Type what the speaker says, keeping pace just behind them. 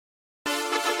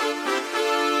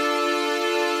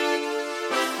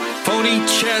40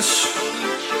 chess.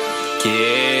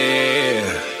 Yeah.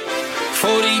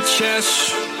 40 chess.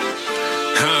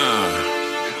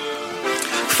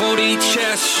 40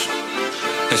 chess.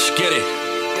 Let's get it.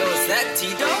 Yo, is that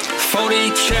T-Dog? 40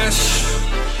 chess.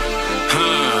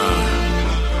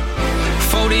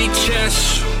 40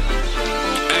 chess.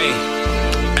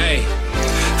 Hey.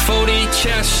 40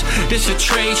 chess. This a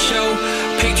trade show.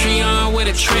 Patreon where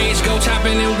the trades go. Tap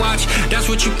in and watch. That's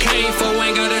what you came for.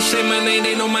 Ain't gotta say my name.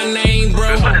 They know my name,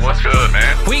 bro. What's good,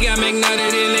 man? We got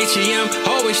McNutted in ATM.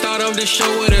 Always start off the show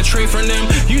with a trade from them.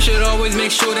 You should always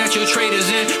make sure that your trade is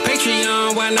in.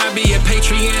 Patreon, why not be a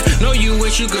Patreon? Know you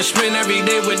wish you could spend every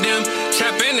day with them.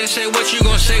 Tap in and say what you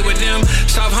gon' say with them.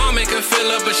 South Harmon can fill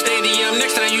up a stadium.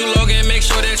 Next time you log in, make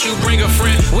sure that you bring a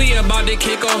friend. We about to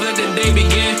kick off, let the day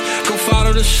begin. Go follow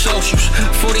the socials.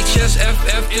 40 Chess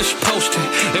FF is posted.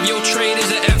 If your trade is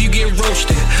an F, you get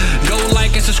roasted. Go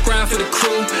like and subscribe for the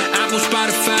crew. Apple,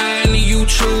 Spotify, and the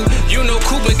YouTube. You know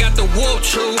Cooper got the warp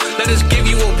too. Let us give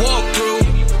you a walkthrough.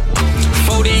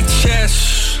 40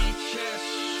 Chess.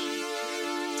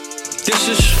 This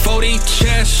is 40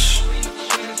 Chess.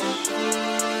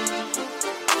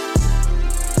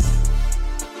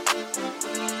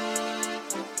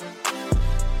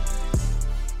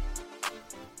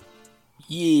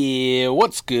 Yeah,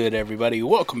 what's good, everybody?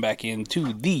 Welcome back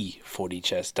into the 40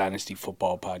 Chess Dynasty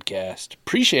Football Podcast.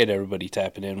 Appreciate everybody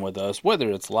tapping in with us,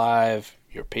 whether it's live,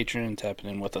 your patron tapping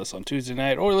in with us on Tuesday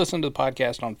night, or listen to the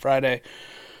podcast on Friday,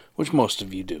 which most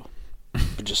of you do.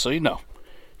 But just so you know,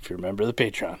 if you're a member of the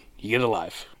Patreon, you get it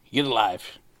live. You get it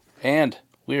live. And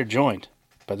we are joined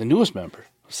by the newest member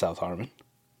of South Harmon,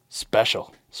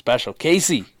 Special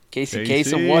Kacey.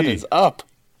 Kasem, what is up?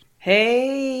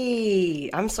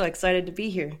 Hey, I'm so excited to be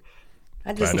here.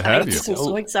 I'm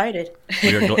so excited.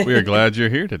 We are glad you're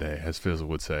here today, as Fizzle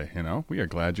would say. You know, we are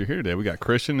glad you're here today. We got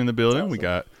Christian in the building. Awesome. We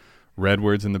got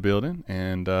Redwords in the building.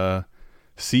 And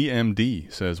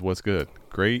CMD says, what's good?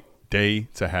 Great day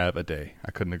to have a day.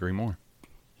 I couldn't agree more.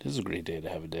 This is a great day to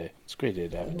have a day. It's a great day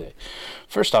to have a day.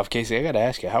 First off, Kacey, I got to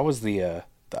ask you, how was the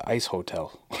Ice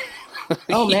Hotel?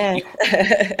 Oh, man.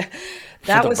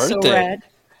 That was so rad.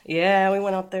 Yeah, we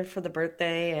went out there for the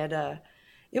birthday, and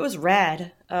it was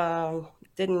rad.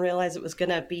 Didn't realize it was going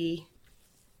to be,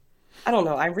 I don't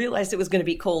know. I realized it was going to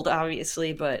be cold,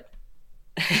 obviously, but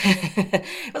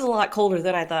it was a lot colder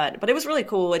than I thought. But it was really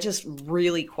cool. It's just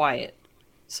really quiet.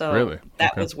 So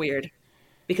that was weird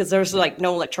because there was like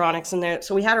no electronics in there.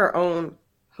 So we had our own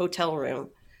hotel room,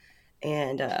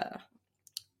 and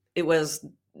it was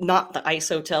not the Ice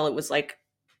Hotel. It was like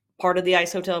part of the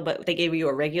Ice Hotel, but they gave you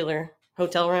a regular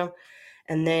hotel room,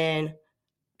 and then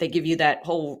they give you that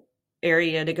whole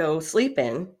area to go sleep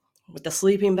in with the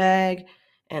sleeping bag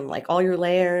and like all your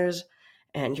layers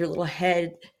and your little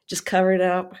head just covered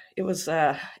up. It was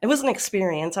an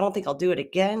experience. I don't think I'll do it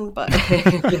again, but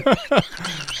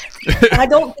I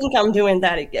don't think I'm doing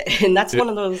that again. And that's one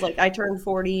of those, like, I turned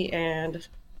 40 and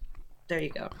there you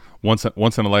go. Once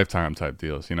in a lifetime type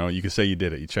deals. You know, you can say you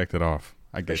did it. You checked it off.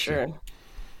 I get sure. You.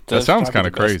 That sounds kind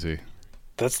of crazy.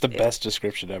 That's the best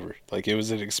description ever. Like, it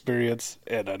was an experience,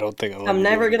 and I don't think I'm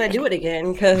never going to do it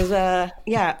again because, I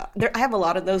have a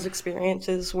lot of those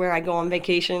experiences where I go on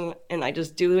vacation and I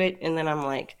just do it, and then I'm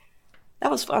like,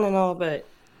 that was fun and all, but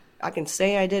I can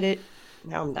say I did it.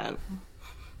 Now I'm done.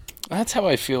 That's how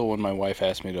I feel when my wife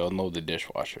asks me to unload the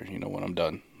dishwasher, you know, when I'm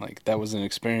done. Like, that was an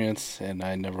experience, and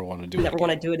I never want to do it again. Never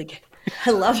want to do it again.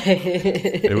 I love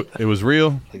it. It was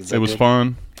real. It was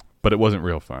fun, but it wasn't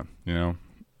real fun, you know?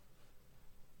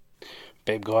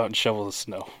 Babe, go out and shovel the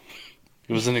snow.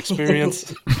 It was an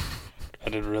experience. I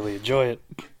didn't really enjoy it.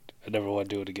 I never want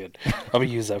to do it again. I'm going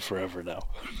to use that forever now.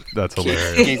 That's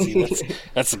hilarious. Casey,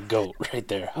 that's a goat right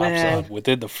there. Hops on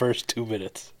within the first 2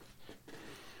 minutes.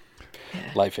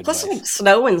 Life advice. Plus, like,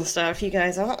 snow and stuff, you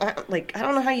guys. I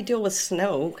don't know how you deal with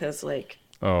snow because, like.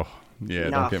 Oh,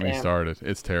 yeah, don't get me started.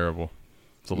 It's terrible.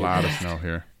 It's a lot of snow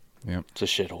here. Yep. It's a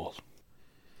shithole.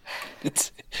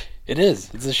 It is.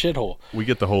 It's a shithole. We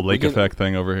get the whole lake effect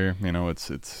thing over here. You know,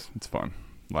 it's fun.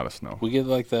 A lot of snow. We get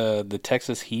like the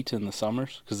Texas heat in the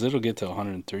summers because it'll get to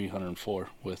 103, 104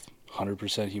 with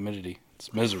 100% humidity.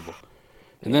 It's miserable.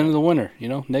 And then in the winter, you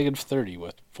know, -30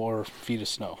 with 4 feet of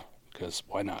snow because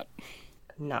why not?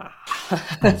 Nah.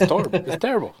 It's terrible. It's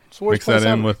terrible. It's the worst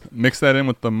mix that in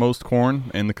with the most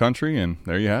corn in the country, and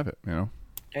there you have it. You know.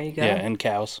 There you go. Yeah, and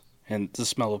cows and the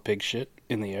smell of pig shit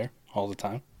in the air all the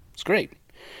time. It's great.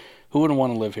 Who wouldn't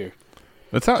want to live here?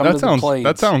 That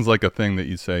sounds like a thing that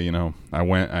you say. You know,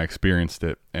 I experienced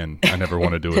it, and I never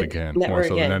want to do it again. More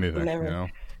so than anything. Never. You know,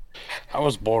 I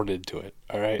was born into it.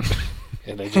 All right,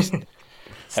 and I just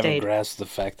haven't grasped the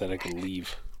fact that I could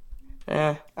leave.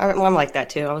 I'm like that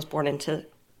too. I was born into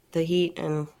the heat,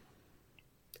 and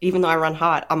even though I run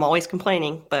hot, I'm always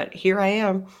complaining, but here I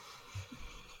am.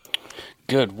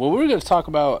 Good. Well, we're going to talk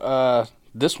about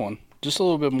this one, just a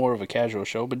little bit more of a casual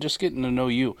show, but just getting to know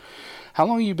you. How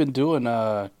long have you been doing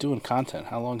content?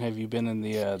 How long have you been in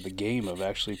the game of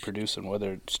actually producing,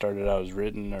 whether it started out as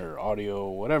written or audio,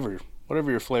 whatever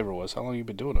your flavor was? How long have you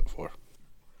been doing it for?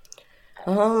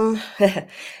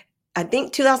 I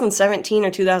think 2017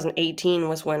 or 2018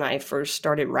 was when I first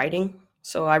started writing.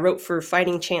 So I wrote for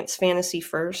Fighting Chance Fantasy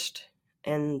first,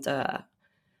 and I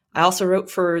also wrote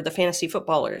for the Fantasy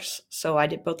Footballers. So I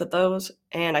did both of those,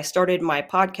 and I started my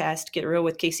podcast, Get Real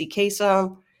with Kacey,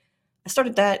 Kasem. I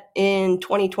started that in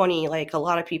 2020, like a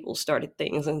lot of people started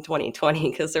things in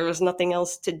 2020 because there was nothing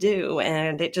else to do,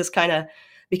 and it just kind of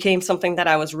became something that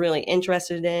I was really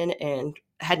interested in and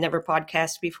had never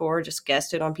podcasted before, just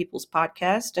guested on people's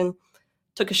podcast and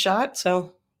took a shot.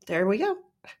 So there we go.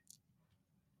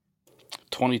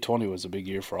 2020 was a big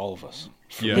year for all of us.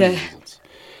 For Yeah. many reasons.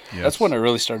 Yes. That's when I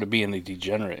really started being the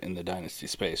degenerate in the Dynasty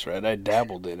space, right? I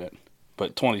dabbled in it.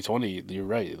 But 2020, you're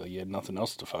right. Like, you had nothing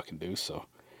else to fucking do, so...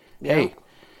 Yeah. Hey,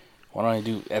 what do I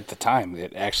do? At the time,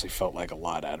 it actually felt like a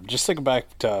lot, Adam. Just think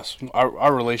back to us.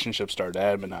 Our relationship started.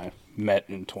 Adam and I met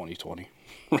in 2020,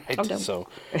 right? Oh, so,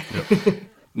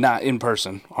 not in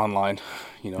person, online.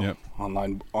 Yep.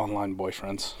 Online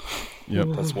boyfriends. Yep.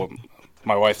 That's what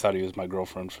my wife thought he was my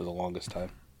girlfriend for the longest time.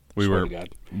 We Swear were, to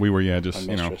God. just,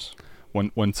 My mistress.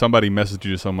 when somebody messaged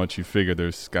you so much, you figure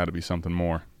there's got to be something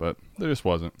more, but there just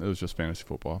wasn't. It was just fantasy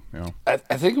football, I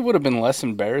think it would have been less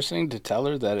embarrassing to tell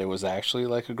her that it was actually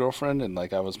like a girlfriend and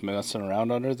like I was messing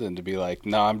around on her than to be like,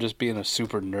 no, I'm just being a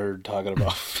super nerd talking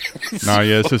about. No,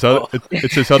 yeah,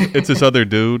 it's this other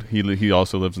dude. He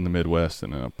also lives in the Midwest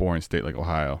in a boring state like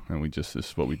Ohio, and this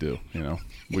is what we do.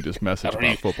 We just message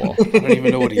about football. I don't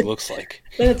even know what he looks like.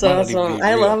 That's awesome.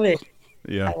 I love it.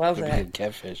 Yeah, I love that.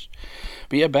 Catfish.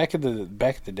 But yeah, back in the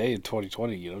day in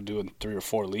 2020, doing 3 or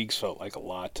 4 leagues felt like a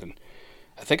lot, and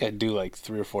I think I do like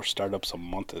 3 or 4 startups a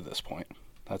month at this point.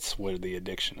 That's where the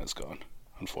addiction has gone.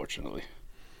 Unfortunately,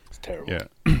 it's terrible. Yeah,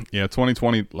 yeah.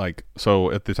 2020, so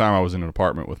at the time I was in an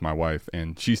apartment with my wife,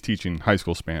 and she's teaching high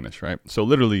school Spanish, right? So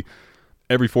literally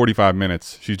every 45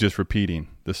 minutes, she's just repeating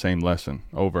the same lesson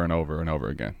over and over and over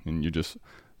again, and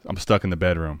I'm stuck in the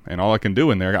bedroom, and all I can do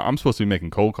in there, I'm supposed to be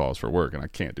making cold calls for work, and I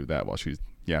can't do that while she's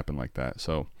yapping like that.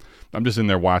 So I'm just in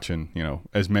there watching,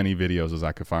 as many videos as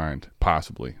I could find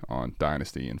possibly on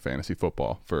Dynasty and fantasy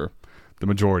football for the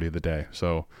majority of the day.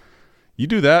 So you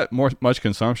do that, much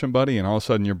consumption, buddy, and all of a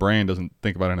sudden your brain doesn't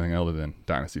think about anything other than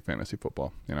Dynasty fantasy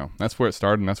football. That's where it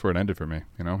started, and that's where it ended for me.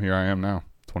 Here I am now,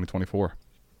 2024.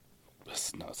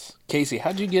 That's nuts. Kacey,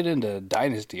 how'd you get into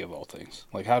Dynasty of all things?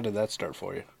 Like, how did that start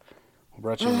for you? What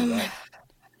brought you into that?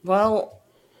 Well,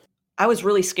 I was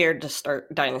really scared to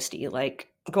start Dynasty. Like,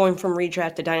 going from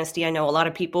redraft to Dynasty, I know a lot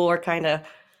of people are kind of,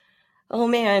 oh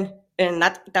man, and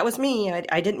that was me.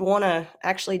 I didn't want to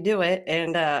actually do it,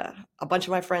 and a bunch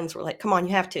of my friends were like, come on,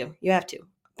 you have to.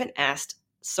 I've been asked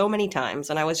so many times,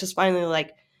 and I was just finally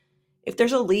like, if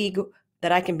there's a league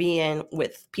that I can be in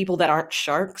with people that aren't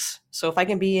sharks, so if I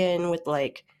can be in with,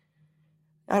 like,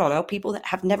 I don't know, people that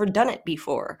have never done it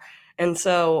before. And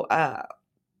so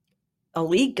a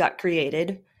league got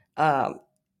created.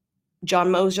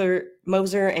 John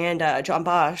Moser and John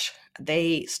Bosch,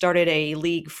 they started a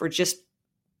league for just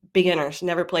beginners,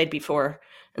 never played before.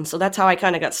 And so that's how I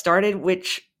kind of got started,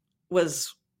 which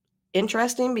was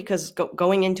interesting because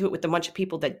going into it with a bunch of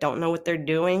people that don't know what they're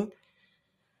doing,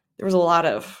 it was a lot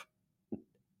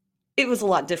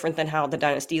different than how the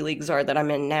Dynasty leagues are that I'm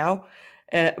in now.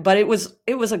 But it was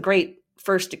a great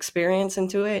first experience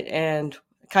into it, and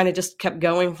kind of just kept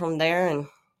going from there, and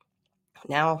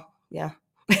now, yeah.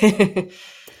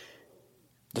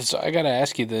 So I got to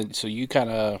ask you then, so you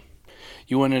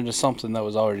went into something that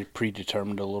was already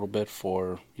predetermined a little bit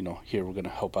for, here we're going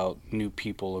to help out new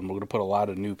people, and we're going to put a lot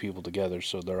of new people together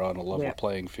so they're on a level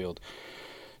playing field.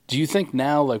 Do you think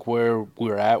now, like where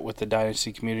we're at with the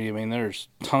Dynasty community, I mean, there's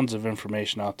tons of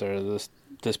information out there.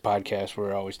 This podcast,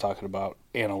 we're always talking about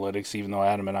analytics, even though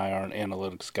Adam and I aren't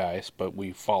analytics guys, but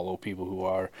we follow people who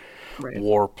are. Right.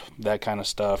 Warp, that kind of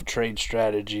stuff, trade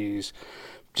strategies,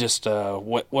 just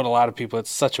what a lot of people,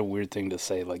 it's such a weird thing to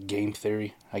say, like game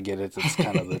theory. I get it, it's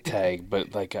kind of the tag,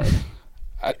 but like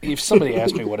if somebody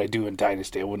asked me what I do in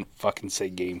Dynasty, I wouldn't fucking say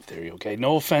game theory, okay?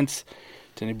 No offense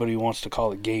to anybody who wants to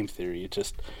call it game theory. It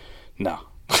just, no.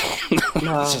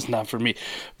 It's just not for me.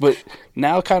 But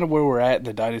now kind of where we're at in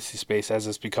the Dynasty space, as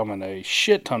it's becoming a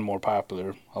shit ton more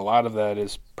popular, a lot of that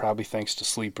is probably thanks to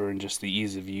Sleeper and just the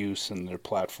ease of use and their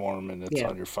platform, and it's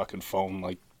on your fucking phone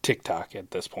like TikTok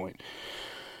at this point.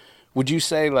 Would you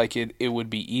say like it would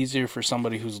be easier for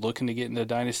somebody who's looking to get into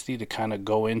Dynasty to kind of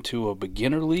go into a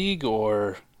beginner league,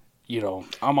 or,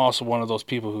 I'm also one of those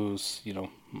people who's,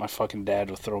 my fucking dad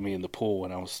would throw me in the pool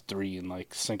when I was 3 and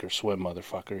like, sink or swim,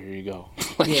 motherfucker. Here you go.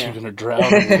 Like you're gonna drown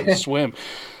or you're gonna swim.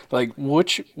 Like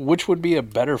which would be a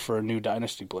better for a new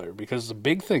Dynasty player? Because the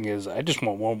big thing is I just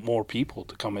want more people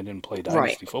to come in and play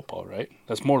Dynasty football, right?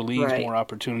 That's more leagues, more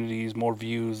opportunities, more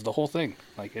views, the whole thing.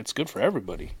 Like it's good for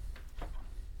everybody.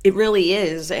 It really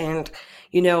is. And,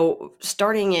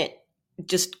 starting it,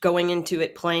 just going into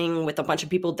it, playing with a bunch of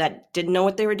people that didn't know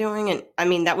what they were doing. And I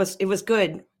mean, it was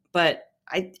good. But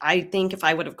I think if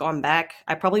I would have gone back,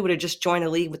 I probably would have just joined a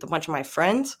league with a bunch of my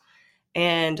friends.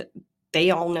 And they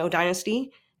all know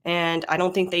Dynasty. And I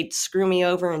don't think they'd screw me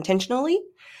over intentionally.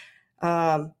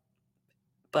 But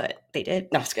they did.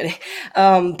 No, I was kidding.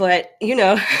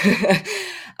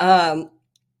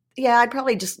 Yeah, I'd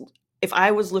probably just... If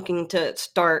I was looking to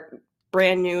start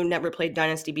brand new, never played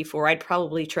Dynasty before, I'd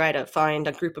probably try to find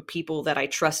a group of people that I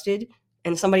trusted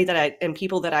and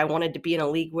people that I wanted to be in a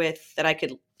league with that I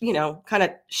could, kind of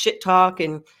shit talk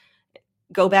and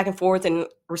go back and forth and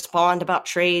respond about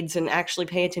trades and actually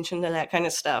pay attention to that kind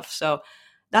of stuff. So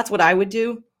that's what I would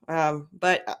do.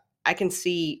 But I can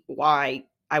see why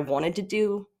I wanted to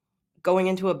do going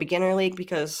into a beginner league,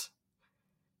 because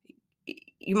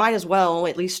you might as well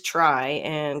at least try,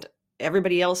 and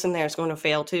everybody else in there is going to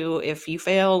fail too. If you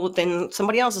fail, then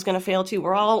somebody else is going to fail too.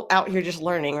 We're all out here just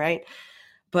learning, right?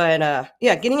 But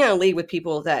getting in a league with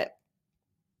people that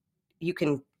you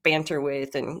can banter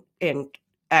with and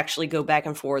actually go back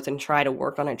and forth and try to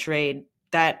work on a trade,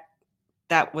 that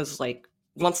was like,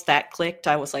 once that clicked,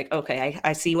 I was like, okay,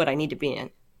 I see what I need to be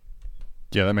in.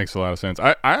 Yeah, that makes a lot of sense.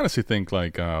 I honestly think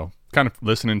like kind of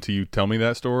listening to you tell me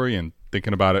that story and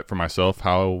thinking about it for myself,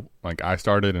 how like I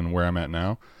started and where I'm at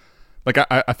now. Like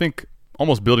I think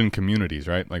almost building communities,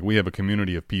 right? Like we have a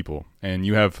community of people, and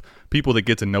you have people that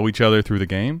get to know each other through the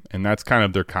game, and that's kind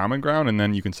of their common ground. And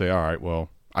then you can say, all right, well,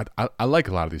 I like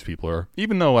a lot of these people, or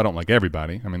even though I don't like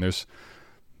everybody. I mean,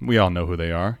 we all know who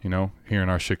they are, here in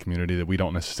our shit community that we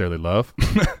don't necessarily love.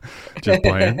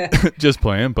 just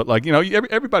playing. But like,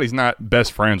 everybody's not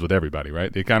best friends with everybody,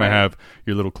 right? They kind of have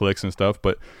your little cliques and stuff.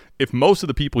 But if most of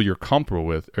the people you're comfortable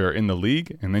with are in the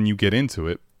league, and then you get into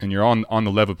it and you're on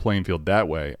the level playing field that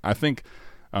way, I think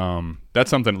that's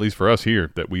something, at least for us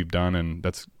here, that we've done, and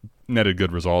that's netted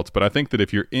good results. But I think that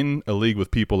if you're in a league with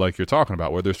people like you're talking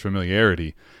about, where there's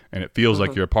familiarity and it feels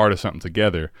like you're a part of something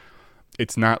together,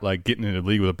 it's not like getting in a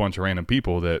league with a bunch of random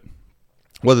people that,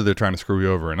 whether they're trying to screw you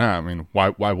over or not, I mean, why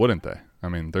wouldn't they? I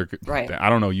mean, I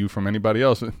don't know you from anybody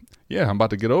else. Yeah, I'm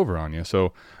about to get over on you.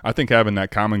 So I think having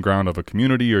that common ground of a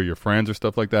community or your friends or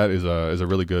stuff like that is a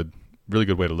really good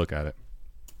way to look at it.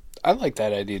 I like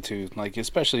that idea too. Like,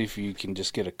 especially if you can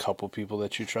just get a couple people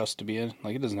that you trust to be in.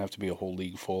 Like, it doesn't have to be a whole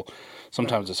league full.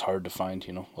 Sometimes it's hard to find,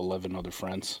 11 other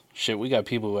friends. Shit, we got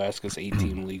people who ask us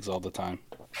 8-team leagues all the time.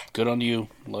 Good on you.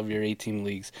 Love your 8-team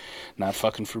leagues. Not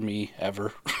fucking for me,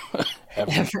 ever.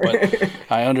 Ever. But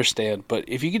I understand. But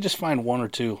if you could just find one or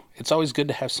two, it's always good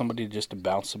to have somebody just to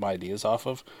bounce some ideas off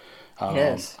of.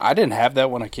 Yes. I didn't have that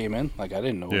when I came in. Like, I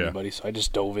didn't know anybody, so I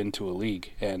just dove into a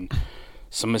league. And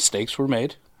some mistakes were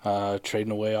made.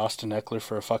 Trading away Austin Eckler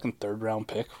for a fucking 3rd-round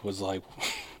pick was like,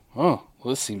 oh, well,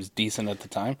 this seems decent at the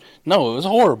time. No, it was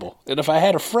horrible. And if I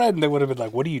had a friend, they would have been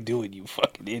like, what are you doing, you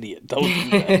fucking idiot? Don't do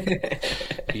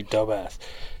that. You dumbass.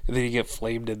 And then you get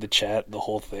flamed in the chat, the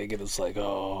whole thing, and it's like,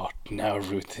 oh, now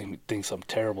everything thinks I'm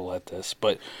terrible at this.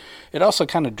 But it also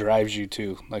kind of drives you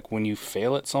too. Like, when you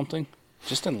fail at something,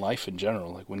 just in life in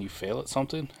general, like when you fail at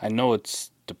something, I know it's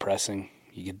depressing.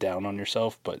 You get down on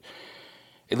yourself, but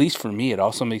at least for me, it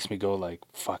also makes me go like,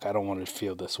 fuck, I don't want to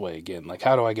feel this way again. Like,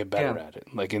 how do I get better at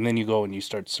it? Like, and then you go and you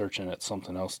start searching at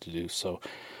something else to do. So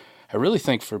I really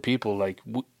think for people, like,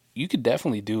 you could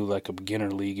definitely do like a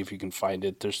beginner league if you can find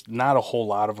it. There's not a whole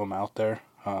lot of them out there.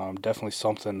 Definitely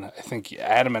something I think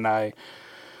Adam and I,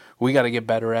 we got to get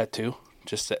better at too,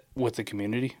 just with the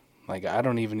community. Like, I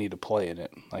don't even need to play in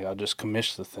it. Like, I'll just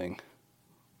commish the thing.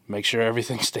 Make sure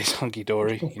everything stays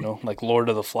hunky-dory, like Lord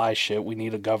of the Flies shit. We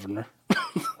need a governor.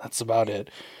 That's about it.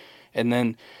 And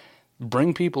then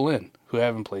bring people in who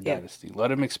haven't played Dynasty. Let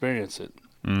them experience it,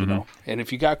 And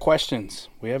if you got questions,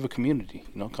 we have a community.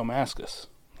 Come ask us.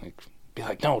 Like, be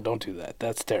like, no, don't do that.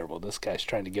 That's terrible. This guy's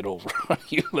trying to get over on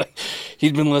you. Like,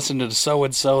 he's been listening to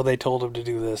so-and-so. They told him to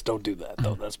do this. Don't do that,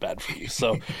 though. That's bad for you.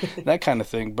 So that kind of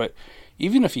thing. But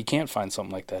even if you can't find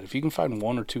something like that, if you can find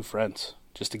 1 or 2 friends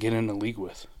just to get in the league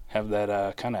with, have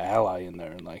that kind of ally in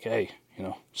there and like, hey,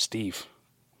 Steve,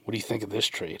 what do you think of this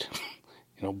trade?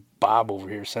 Bob over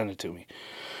here sent it to me.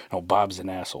 Bob's an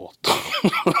asshole.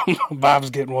 Bob's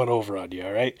getting one over on you,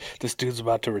 all right? This dude's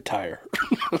about to retire.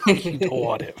 You don't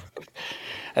want him.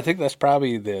 I think that's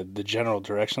probably the general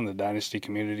direction the Dynasty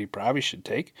community probably should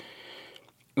take.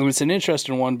 And it's an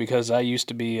interesting one because I used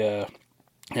to be, who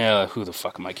the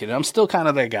fuck am I kidding? I'm still kind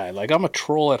of that guy. Like, I'm a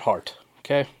troll at heart,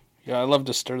 okay? I love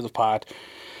to stir the pot.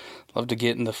 Love to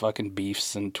get into fucking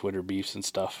beefs and Twitter beefs and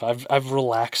stuff. I've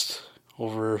relaxed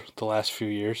over the last few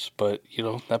years, but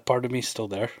that part of me is still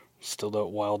there, still that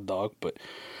wild dog. But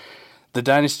the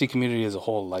Dynasty community as a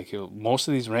whole, like most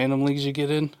of these random leagues you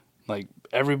get in, like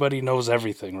everybody knows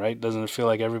everything, right? Doesn't it feel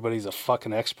like everybody's a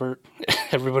fucking expert?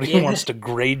 Everybody wants to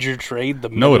grade your trade the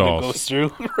minute it goes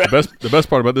through. Right? The best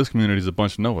part about this community is a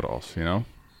bunch of know-it-alls, Yeah,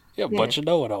 a bunch of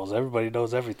know-it-alls. Everybody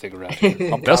knows everything around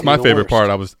here. That's my favorite part.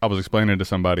 I was explaining to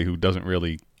somebody who doesn't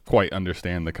really quite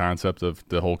understand the concept of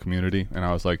the whole community, and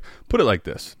I was like, put it like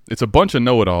this: it's a bunch of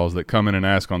know-it-alls that come in and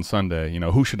ask on Sunday,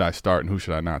 who should I start and who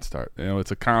should I not start.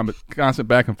 It's a constant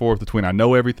back and forth between I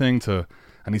know everything to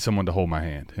I need someone to hold my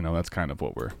hand. That's kind of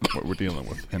what we're dealing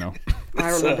with. I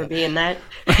remember being that.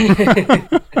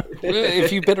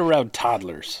 If you've been around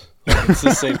toddlers, it's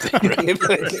the same thing, right?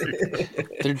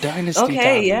 They're Dynasty toddlers.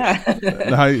 Okay, yeah.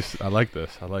 Nice. I like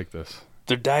this.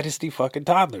 They're Dynasty fucking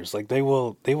toddlers. Like they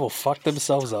will fuck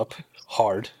themselves up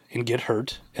hard and get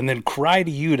hurt, and then cry to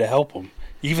you to help them,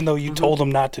 even though you told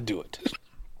them not to do it.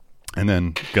 And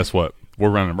then guess what?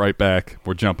 We're running right back.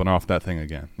 We're jumping off that thing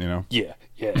again. Yeah.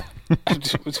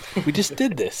 We just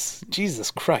did this. Jesus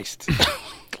Christ.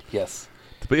 Yes.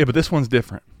 But this one's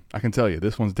different. I can tell you,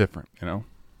 this one's different.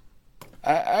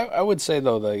 I would say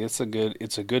though that it's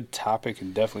a good topic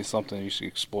and definitely something you should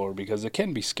explore because it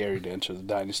can be scary to enter the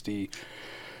Dynasty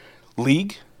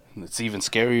League. It's even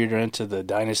scarier to enter the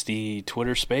Dynasty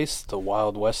Twitter space, the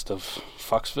Wild West of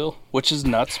Fucksville, which is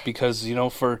nuts because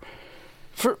for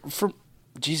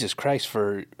Jesus Christ,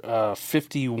 for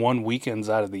 51 weekends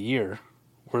out of the year,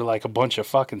 we're like a bunch of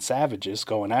fucking savages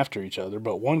going after each other.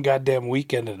 But one goddamn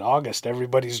weekend in August,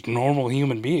 everybody's normal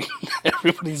human being.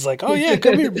 Everybody's like, oh yeah,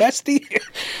 come here, bestie.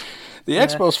 The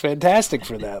Expo's fantastic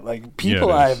for that. Like,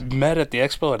 people I've met at the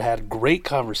Expo and had great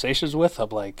conversations with, I'm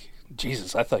like,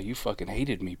 Jesus, I thought you fucking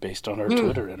hated me based on our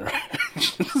Twitter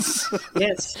interactions.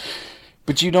 Yes.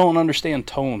 But you don't understand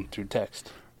tone through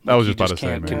text. I was just about to say,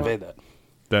 man. Convey that.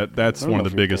 That's one of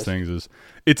the biggest things is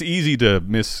it's easy to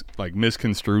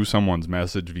misconstrue someone's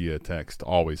message via text.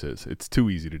 Always is. It's too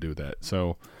easy to do that.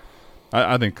 So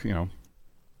I think, a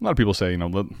lot of people say,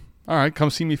 all right, come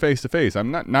see me face to face.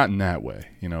 I'm not in that way,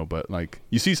 but like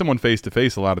you see someone face to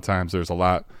face, a lot of times there's a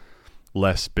lot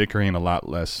less bickering, a lot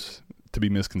less to be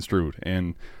misconstrued.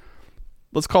 And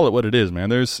let's call it what it is,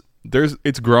 man. It's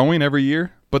growing every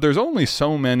year, but there's only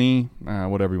so many,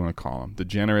 whatever you want to call them,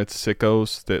 degenerates,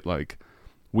 sickos that like,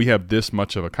 we have this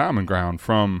much of a common ground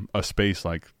from a space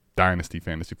like Dynasty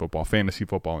fantasy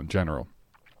football in general.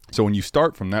 So when you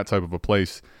start from that type of a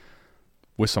place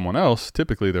with someone else,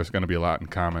 typically there's going to be a lot in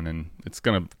common, and it's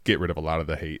going to get rid of a lot of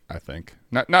the hate, I think.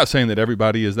 Not saying that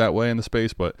everybody is that way in the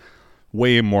space, but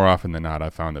way more often than not, I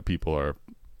found that people are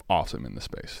awesome in the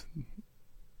space.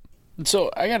 So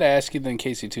I got to ask you then,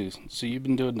 Kacey, too. So you've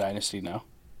been doing Dynasty now.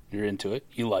 You're into it.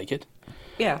 You like it.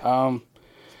 Yeah.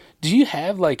 Do you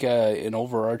have like an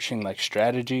overarching like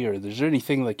strategy, or is there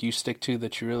anything like you stick to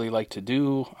that you really like to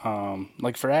do?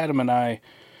 Like for Adam and I,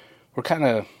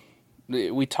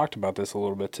 we talked about this a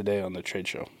little bit today on the trade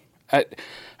show. I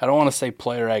don't want to say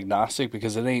player agnostic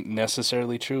because it ain't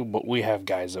necessarily true, but we have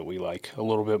guys that we like a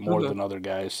little bit more than other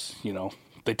guys.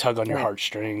 They tug on your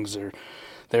heartstrings, or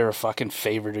they're a fucking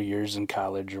favorite of yours in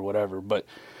college or whatever. But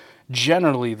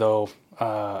generally, though,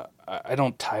 I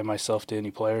don't tie myself to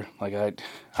any player. Like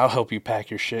I'll help you pack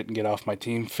your shit and get off my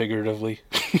team, figuratively.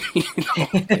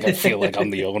 Like I feel like I'm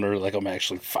the owner, like I'm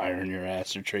actually firing your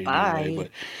ass or trading you away. But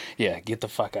yeah, get the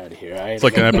fuck out of here.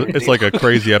 It's like a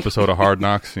crazy episode of Hard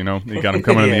Knocks. You got him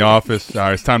coming in the office. All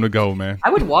right, it's time to go, man. I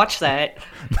would watch that.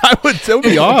 That would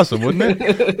be awesome, wouldn't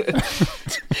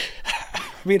it?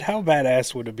 I mean, how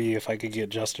badass would it be if I could get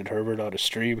Justin Herbert on a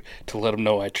stream to let him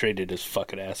know I traded his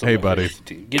fucking ass? Hey, buddy.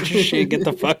 Get your shit, get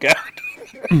the fuck out.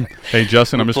 Hey,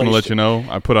 Justin, I'm just going to let you know,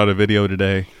 I put out a video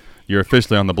today. You're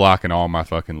officially on the block in all my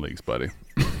fucking leagues, buddy.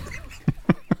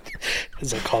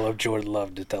 As I call up Jordan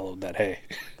Love to tell him that, hey,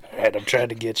 all right, I'm trying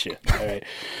to get you. All right.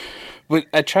 But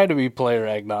I try to be player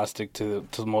agnostic to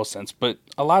the most sense, but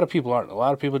a lot of people aren't. A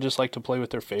lot of people just like to play with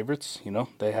their favorites.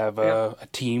 They have a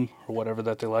team or whatever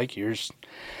that they like. Yours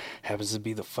happens to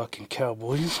be the fucking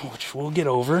Cowboys, which we'll get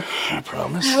over, I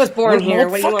promise. I was born here.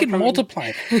 We're fucking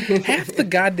multiplying. Half the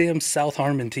goddamn South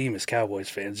Harmon team is Cowboys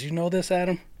fans. You know this,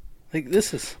 Adam? Like,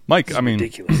 this is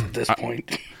ridiculous at this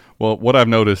point. Well, what I've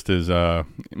noticed is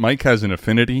Mike has an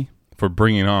affinity for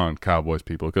bringing on Cowboys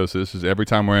people, because this is every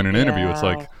time we're in an interview, it's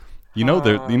like,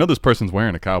 this person's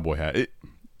wearing a cowboy hat.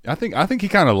 I think he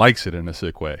kind of likes it in a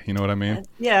sick way. You know what I mean?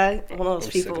 Yeah, one of those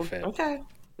people. Okay.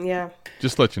 Yeah.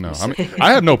 Just to let you know. I mean,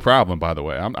 I have no problem, by the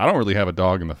way. I don't really have a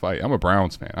dog in the fight. I'm a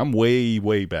Browns fan. I'm way,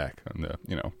 way back on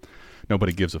the,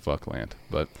 nobody gives a fuck land.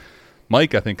 But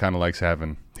Mike, I think, kind of likes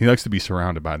he likes to be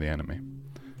surrounded by the enemy.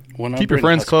 Keep your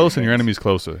friends close and your enemies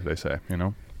closer, they say,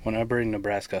 When I bring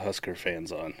Nebraska Husker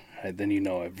fans on, then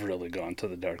I've really gone to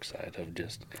the dark side of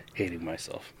just hating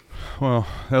myself. Well,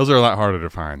 those are a lot harder to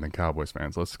find than Cowboys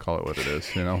fans. Let's call it what it is,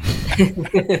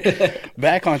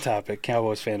 Back on topic,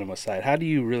 Cowboys fandom aside, how do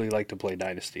you really like to play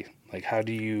Dynasty? Like, how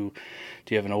do you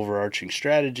have an overarching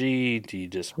strategy? Do you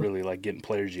just really like getting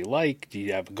players you like? Do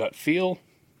you have a gut feel?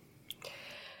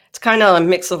 It's kind of a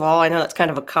mix of all. I know that's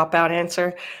kind of a cop-out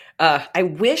answer. I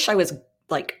wish I was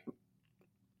like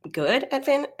good at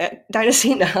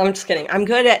Dynasty. No, I'm just kidding. I'm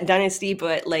good at Dynasty,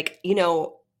 but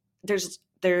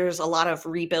there's a lot of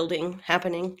rebuilding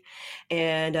happening,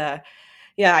 and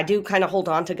I do kind of hold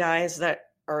on to guys that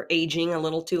are aging a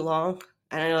little too long.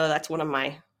 And I know that's one of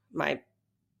my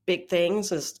big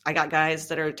things is I got guys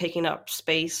that are taking up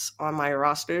space on my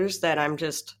rosters that I'm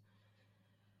just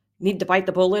need to bite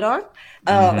the bullet on.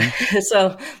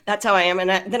 So that's how I am.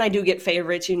 And then I do get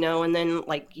favorites, and then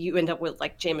like you end up with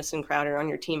like Jamison Crowder on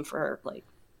your team for like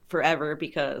forever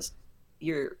because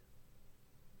you're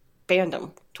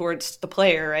fandom towards the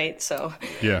player, right? So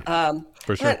yeah,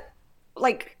 for sure. But,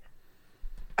 like,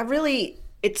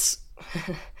 it's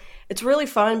really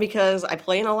fun because I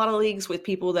play in a lot of leagues with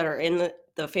people that are in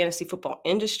the fantasy football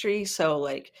industry. So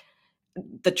like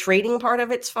the trading part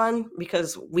of it's fun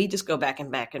because we just go back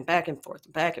and back and back and forth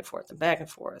and back and forth and back and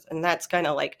forth. And that's kind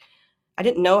of like, I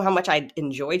didn't know how much I'd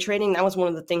enjoy trading. That was one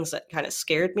of the things that kind of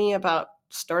scared me about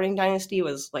starting Dynasty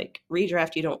was like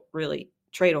redraft. You don't really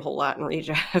trade a whole lot in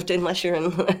redraft unless you're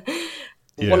in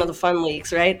one of the fun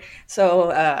leagues, right? So,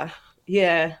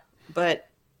 but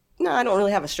no, I don't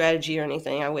really have a strategy or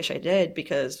anything. I wish I did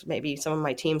because maybe some of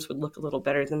my teams would look a little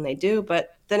better than they do,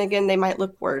 but then again, they might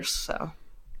look worse, so.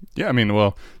 Yeah, I mean,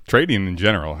 well, trading in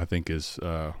general, I think is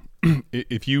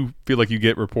if you feel like you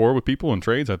get rapport with people in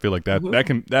trades, I feel like that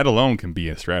that alone can be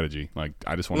a strategy. Like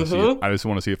I just want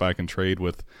to see if I can trade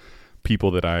with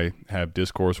people that I have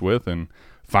discourse with and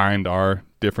find our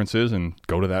differences and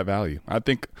go to that value. I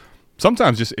think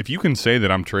sometimes just if you can say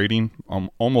that I'm trading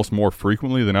almost more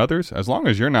frequently than others, as long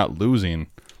as you're not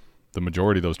losing the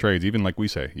majority of those trades, even like we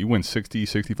say, you win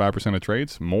 65% of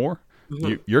trades more,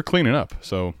 you're cleaning up.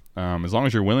 So as long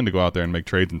as you're willing to go out there and make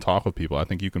trades and talk with people, I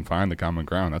think you can find the common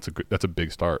ground. That's a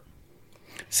big start.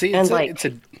 See,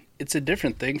 it's a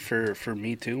different thing for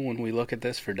me too when we look at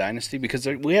this for Dynasty because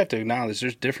we have to acknowledge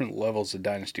there's different levels of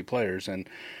Dynasty players, and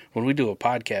when we do a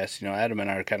podcast, Adam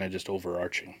and I are kind of just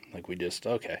overarching, like we just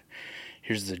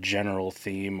here's the general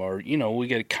theme, or we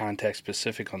get context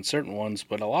specific on certain ones,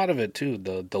 but a lot of it too,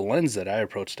 the lens that I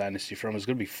approach Dynasty from is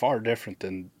going to be far different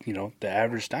than the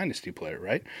average Dynasty player,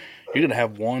 right? You're going to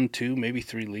have 1, 2, maybe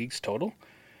 3 leagues total.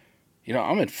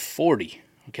 I'm at 40.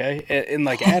 Okay, and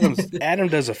like Adam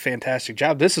does a fantastic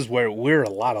job. This is where we're a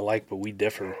lot alike, but we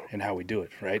differ in how we do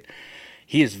it, right?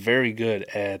 He is very good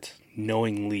at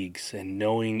knowing leagues and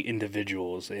knowing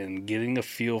individuals and getting a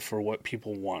feel for what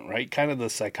people want, right? Kind of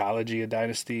the psychology of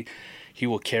Dynasty. He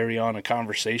will carry on a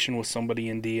conversation with somebody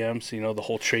in DMs, the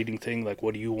whole trading thing, like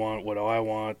what do you want? What do I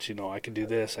want? I could do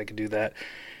this, I could do that.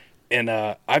 And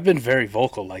I've been very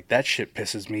vocal, like that shit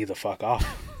pisses me the fuck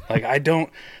off. Like I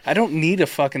don't need a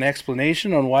fucking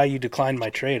explanation on why you declined my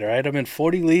trade, all right? I'm in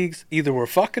 40 leagues. Either we're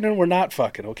fucking or we're not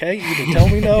fucking, okay? Either tell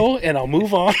me no and I'll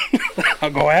move on. I'll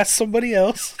go ask somebody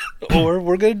else, or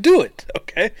we're going to do it,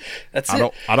 okay? That's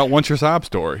it. I don't want your sob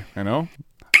story,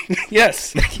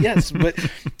 Yes, but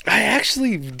I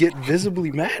actually get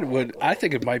visibly mad when I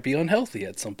think it might be unhealthy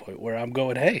at some point where I'm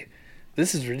going, hey,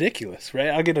 this is ridiculous, right?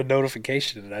 I'll get a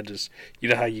notification and I just,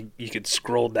 how you could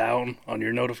scroll down on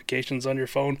your notifications on your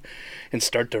phone and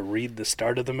start to read the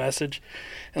start of the message.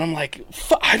 And I'm like,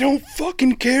 I don't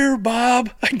fucking care, Bob.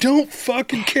 I don't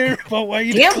fucking care about why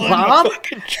you declined my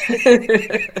fucking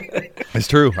trade. It's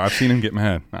true. I've seen him get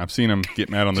mad. I've seen him get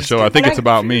mad on the show. I think it's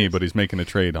about me, but he's making a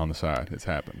trade on the side. It's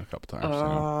happened a couple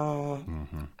times.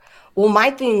 Well,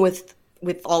 my thing with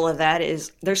all of that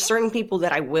is there's certain people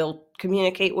that I will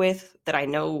communicate with that I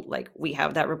know, like, we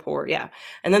have that rapport. Yeah.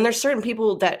 And then there's certain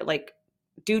people that like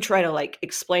do try to like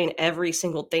explain every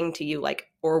single thing to you, like,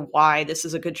 or why this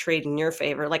is a good trade in your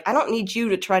favor. Like, I don't need you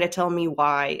to try to tell me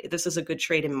why this is a good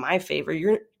trade in my favor.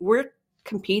 We're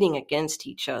competing against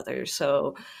each other.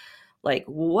 So like,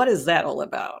 what is that all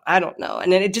about? I don't know.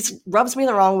 And then it just rubs me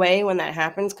the wrong way when that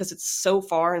happens because it's so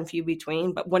far and few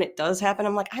between. But when it does happen,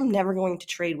 I'm like, I'm never going to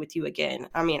trade with you again.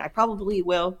 I mean, I probably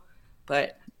will,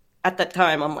 but at that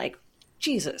time, I'm like,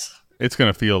 Jesus. It's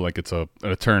going to feel like it's an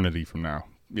eternity from now.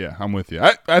 Yeah, I'm with you.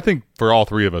 I think for all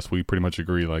three of us, we pretty much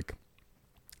agree, like,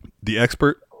 the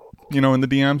expert, in the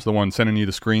DMs, the one sending you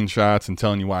the screenshots and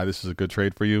telling you why this is a good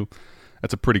trade for you,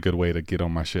 that's a pretty good way to get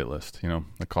on my shit list.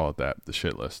 I call it that, the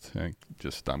shit list.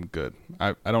 I'm good.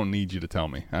 I don't need you to tell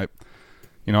me. I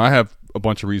have a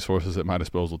bunch of resources at my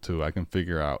disposal too. I can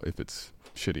figure out if it's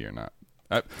shitty or not.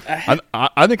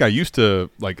 I think I used to,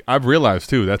 like, I've realized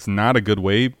too, that's not a good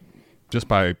way just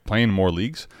by playing more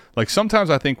leagues. Like, sometimes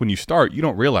I think when you start, you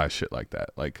don't realize shit like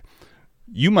that. Like,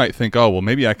 you might think, oh, well,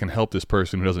 maybe I can help this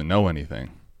person who doesn't know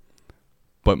anything.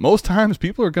 But most times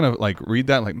people are going to like read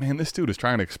that like, man, this dude is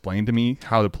trying to explain to me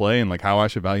how to play and like how I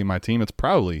should value my team. It's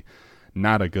probably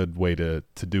not a good way to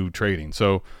do trading.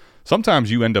 So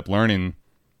sometimes you end up learning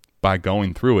by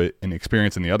going through it and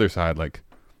experiencing the other side. Like,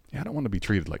 yeah, I don't want to be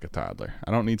treated like a toddler.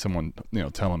 I don't need someone,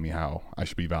 telling me how I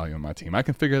should be valuing my team. I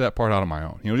can figure that part out on my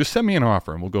own. Just send me an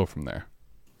offer and we'll go from there.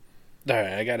 All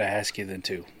right. I got to ask you then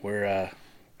too. We're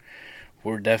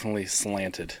definitely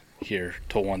slanted here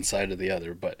to one side or the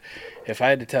other, but if I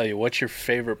had to tell you, what's your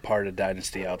favorite part of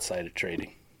Dynasty outside of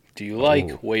trading? Do you like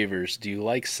waivers? Do you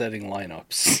like setting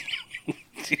lineups?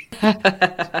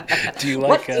 Do you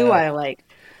like? What do I like?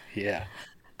 Yeah.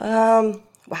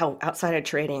 Wow, outside of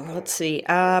trading, let's see.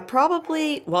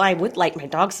 Probably. Well, I would like my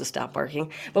dogs to stop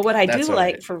barking, but what I do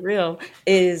like right. For real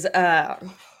is I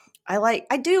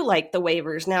do like the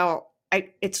waivers. Now,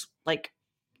 it's like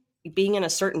being in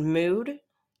a certain mood.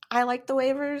 I like the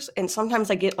waivers, and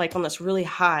sometimes I get like on this really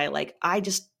high, like I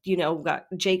just, got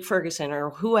Jake Ferguson or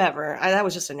whoever. That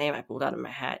was just a name I pulled out of my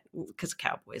hat because of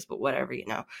Cowboys, but whatever,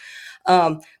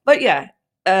 But yeah,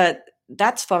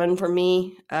 that's fun for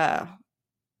me.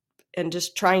 And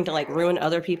just trying to like ruin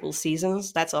other people's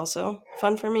seasons, that's also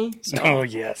fun for me. So oh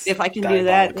yes, if I can do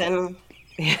that, then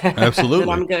yeah, absolutely, then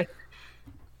I'm good.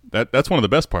 That's one of the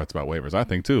best parts about waivers, I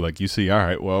think, too. Like, you see, all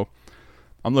right, well,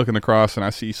 I'm looking across and I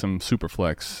see some super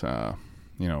flex,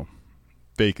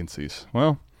 vacancies.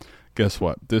 Well, guess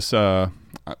what? This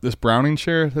Browning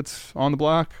share that's on the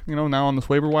block, now on this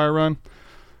waiver wire run,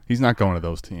 he's not going to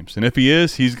those teams. And if he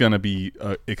is, he's going to be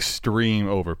extreme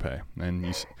overpay. And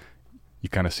you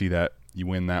kind of see that. You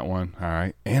win that one. All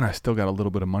right. And I still got a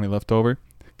little bit of money left over.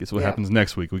 Guess what happens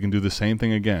next week? We can do the same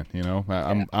thing again.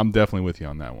 I'm definitely with you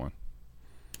on that one.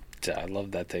 I love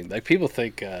that thing. Like, people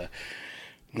think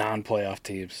non-playoff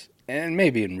teams, and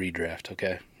maybe in redraft,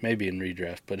 okay? Maybe in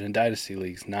redraft, but in Dynasty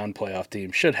leagues, non-playoff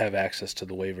teams should have access to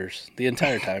the waivers the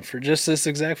entire time for just this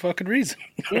exact fucking reason.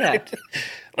 Right?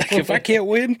 Like, if I can't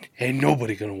win, ain't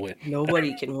nobody going to win.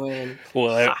 Nobody can win.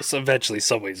 Well, eventually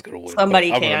somebody's going to win.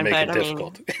 Somebody can, but I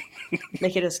mean,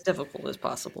 make it as difficult as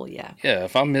possible, yeah. Yeah,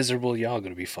 if I'm miserable, y'all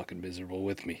going to be fucking miserable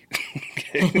with me.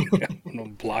 I'm going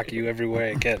to block you every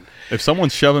way I can. If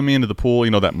someone's shoving me into the pool,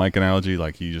 that Mike analogy,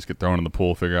 like you just get thrown in the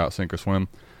pool, figure out sink or swim,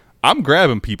 I'm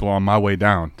grabbing people on my way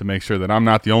down to make sure that I'm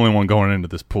not the only one going into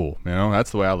this pool. That's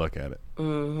the way I look at it.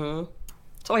 Mm-hmm.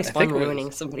 It's always fun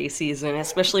ruining somebody's season,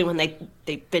 especially when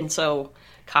they've been so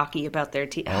cocky about their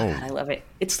team. Oh. I love it.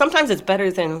 Sometimes it's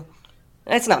better than...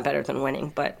 It's not better than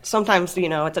winning, but sometimes,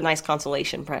 it's a nice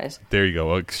consolation prize. There you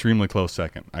go. Extremely close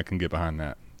second. I can get behind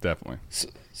that. Definitely.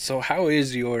 So how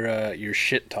is your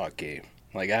shit talk game?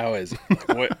 Like, how is it? Like,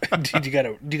 what, do you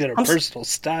got a personal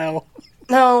style?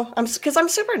 No, because I'm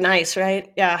super nice,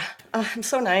 right? Yeah, I'm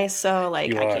so nice. So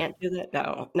like, I can't do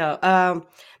that. No.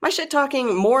 My shit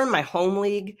talking more in my home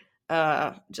league,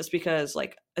 just because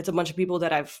like it's a bunch of people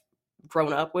that I've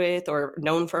grown up with or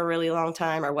known for a really long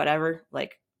time or whatever.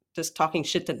 Like, just talking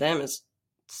shit to them is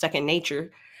second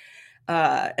nature.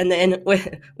 And then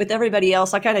with everybody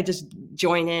else, I kind of just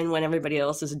join in when everybody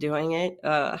else is doing it.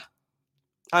 I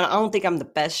don't think I'm the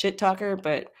best shit talker,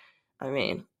 but I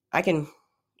mean, I can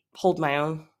hold my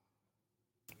own.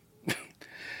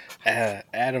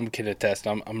 Adam can attest.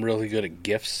 I'm really good at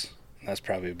GIFs. That's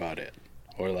probably about it.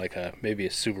 Or like maybe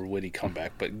a super witty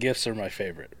comeback, but GIFs are my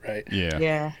favorite, right? Yeah.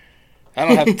 Yeah. I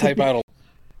don't have to type out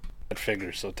a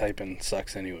figure, so typing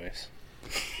sucks anyways.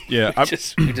 Yeah.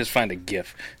 we just find a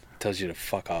GIF. It tells you to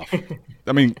fuck off.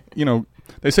 I mean,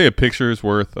 they say a picture is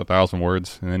worth 1,000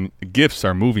 words, and then GIFs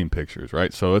are moving pictures,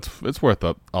 right? So it's worth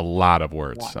a lot of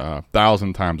words,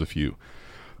 1,000 times a few.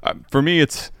 For me,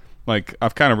 it's like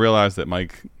I've kind of realized that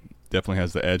Mike definitely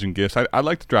has the edge in GIFs. I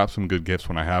like to drop some good GIFs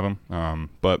when I have them,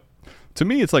 but to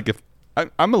me, it's like if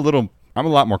I'm a little I'm a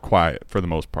lot more quiet for the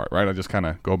most part, right? I just kind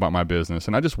of go about my business,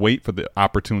 and I just wait for the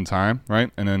opportune time,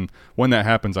 right? And then when that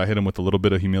happens, I hit them with a little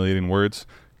bit of humiliating words,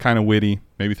 kind of witty,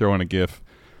 maybe throw in a GIF,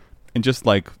 and just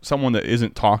like someone that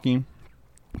isn't talking,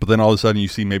 but then all of a sudden you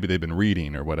see maybe they've been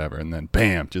reading or whatever, and then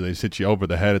bam, they just hit you over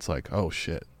the head. It's like, oh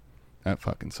shit, that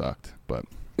fucking sucked. But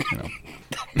you know,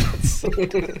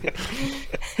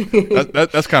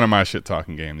 that's kind of my shit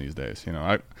talking game these days. You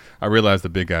know, I realize the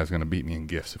big guy's going to beat me in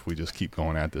gifts if we just keep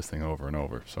going at this thing over and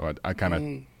over. So I kind of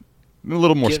a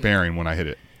little more sparing when I hit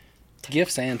it.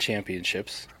 Gifts and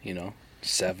championships. You know,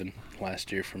 7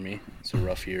 last year for me. It's a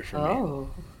rough year for me. Oh,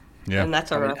 yeah, and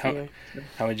that's a rough year.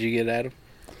 How would you get, Adam?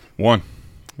 1.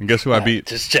 And guess who I beat?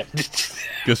 Just check.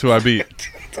 Guess who I beat?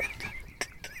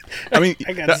 I mean,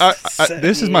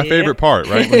 this is my favorite part,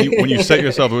 right? When you set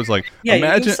yourself, it was like,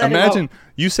 imagine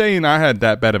you saying I had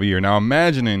that bad of a year. Now,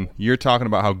 imagining you're talking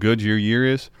about how good your year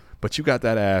is, but you got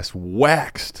that ass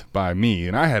waxed by me,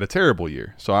 and I had a terrible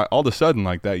year. So all of a sudden,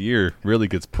 like, that year really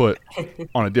gets put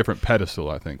on a different pedestal,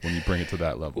 I think, when you bring it to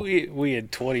that level. We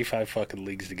had 25 fucking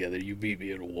leagues together. You beat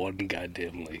me in one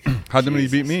goddamn league. How many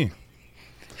did you beat me?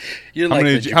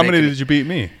 How many did you beat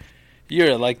me?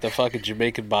 You're like the fucking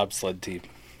Jamaican bobsled team.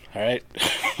 All right.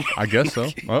 I guess so.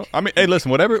 Well, I mean, hey, listen,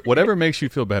 whatever makes you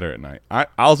feel better at night.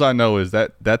 All I know is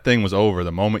that thing was over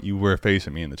the moment you were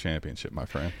facing me in the championship, my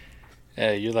friend.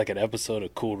 Yeah, you're like an episode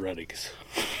of Cool Runnings.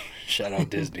 Shout out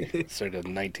Disney. Started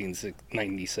in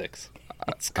 1996.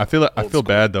 I feel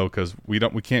bad though because we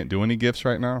can't do any gifts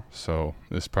right now, so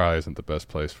this probably isn't the best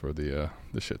place for the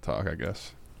shit talk, I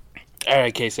guess. All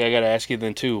right, Casey, I got to ask you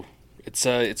then too.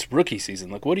 It's rookie season.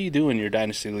 Like, what do you do in your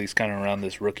dynasty leagues kind of around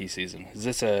this rookie season? Is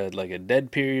this a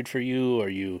dead period for you? Are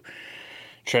you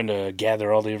trying to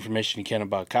gather all the information you can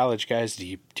about college guys? Do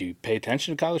you pay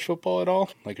attention to college football at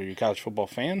all? Like, are you a college football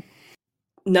fan?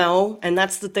 No, and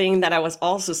that's the thing that I was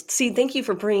also... See, thank you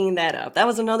for bringing that up. That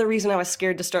was another reason I was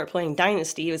scared to start playing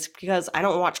Dynasty, was because I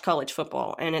don't watch college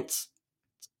football, and it's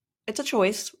a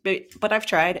choice, but I've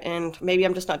tried, and maybe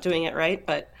I'm just not doing it right,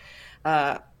 but...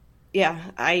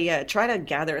 yeah, I try to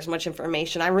gather as much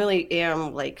information. I really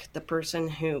am like the person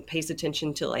who pays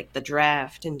attention to like the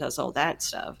draft and does all that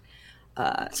stuff.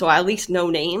 So I at least know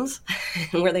names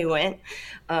and where they went.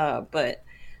 But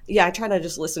yeah, I try to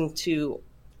just listen to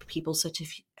people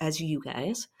such as you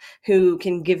guys who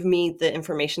can give me the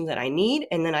information that I need.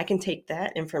 And then I can take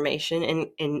that information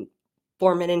and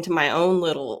form it into my own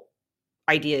little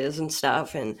ideas and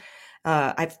stuff. And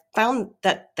I've found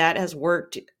that has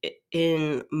worked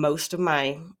in most of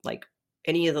my, like,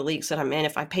 any of the leagues that I'm in.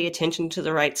 If I pay attention to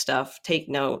the right stuff, take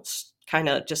notes, kind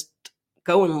of just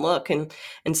go and look and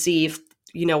see if,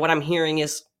 what I'm hearing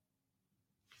is,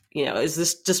 is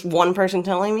this just one person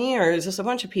telling me, or is this a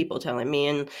bunch of people telling me,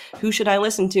 and who should I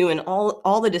listen to, and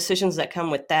all the decisions that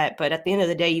come with that. But at the end of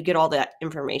the day, you get all that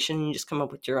information and you just come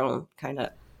up with your own kind of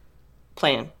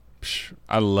plan.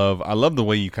 I love the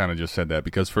way you kind of just said that,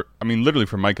 because literally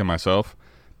for Mike and myself,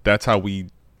 that's how we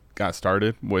got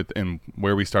started with, and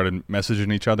where we started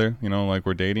messaging each other, like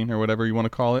we're dating or whatever you want to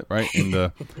call it, right? In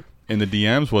the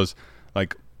DMs was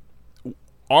like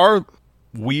our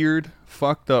weird,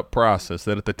 fucked up process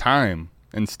that at the time,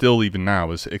 and still even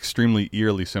now, is extremely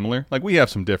eerily similar. Like, we have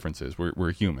some differences.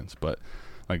 We're humans, but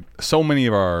like so many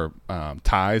of our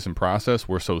ties and process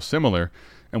were so similar,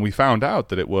 and we found out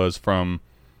that it was from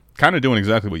kind of doing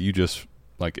exactly what you just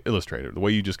like illustrated, the way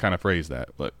you just kind of phrased that.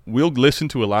 But we'll listen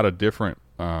to a lot of different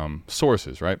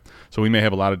sources, right? So we may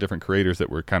have a lot of different creators that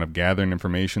we're kind of gathering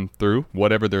information through,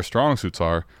 whatever their strong suits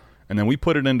are, and then we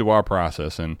put it into our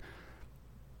process. And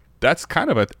that's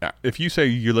kind of if you say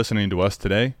you're listening to us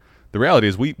today, the reality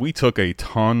is we took a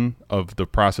ton of the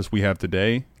process we have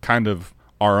today, kind of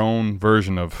our own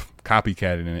version of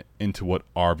copycatting it into what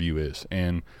our view is.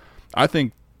 And I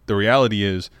think the reality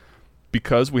is,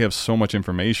 because we have so much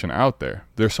information out there,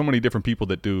 there's so many different people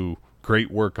that do great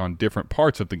work on different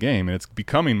parts of the game, and it's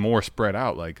becoming more spread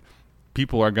out. Like,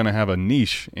 people are going to have a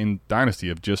niche in Dynasty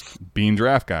of just being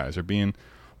draft guys or being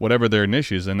whatever their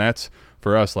niche is, and that's,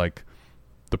 for us, like,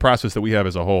 the process that we have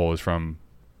as a whole is from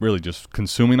really just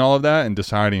consuming all of that and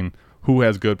deciding who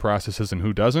has good processes and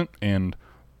who doesn't, and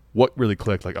what really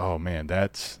clicked. Like, oh man,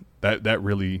 that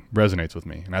really resonates with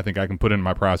me, and I think I can put it in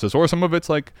my process. Or some of it's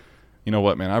like, you know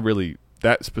what, man,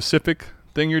 that specific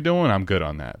thing you're doing, I'm good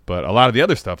on that. But a lot of the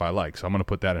other stuff I like, so I'm going to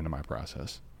put that into my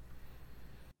process.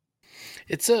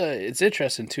 It's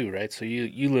interesting too, right? So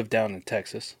you live down in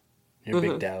Texas. You're a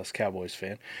big Dallas Cowboys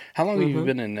fan. How long have you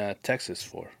been in Texas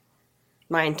for?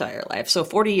 My entire life. So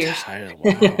 40 years.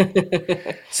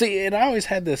 Wow. See, and I always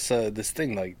had this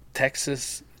thing, like,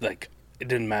 Texas, like, it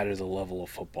didn't matter the level of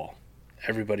football.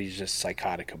 everybody's just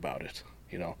psychotic about it.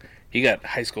 You know, you got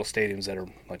high school stadiums that are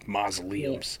like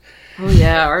mausoleums. Oh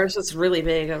yeah, ours is really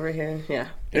big over here. Yeah,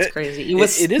 it's crazy. It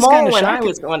was it is small kind of when shocking. I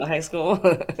was going to high school.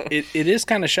 It is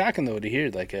kind of shocking though to hear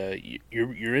like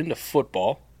you're into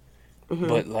football,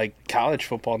 but like college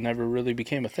football never really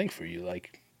became a thing for you.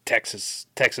 Like Texas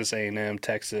A&M,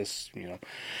 Texas, you know,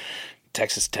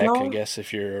 Texas Tech, I guess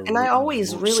if you're a and I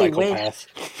always really psychopath.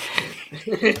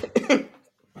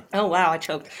 Oh wow, I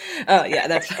choked. Yeah,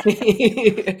 that's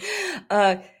funny.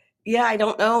 Yeah, I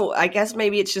don't know. I guess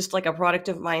maybe it's just like a product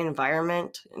of my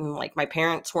environment. And like my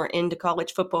parents weren't into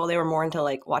college football. They were more into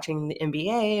like watching the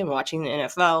NBA and watching the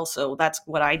NFL. So that's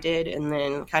what I did. And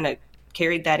then kind of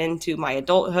carried that into my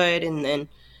adulthood and then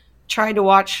tried to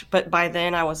watch. But by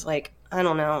then I was like, I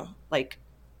don't know, like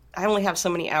I only have so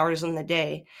many hours in the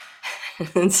day.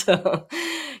 And so,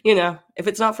 you know, if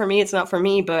it's not for me, it's not for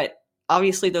me. But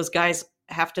obviously those guys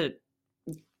have to,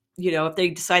 you know, if they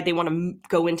decide they want to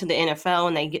go into the NFL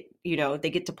and they get, you know, they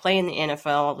get to play in the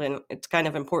NFL, then it's kind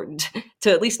of important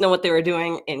to at least know what they were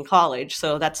doing in college.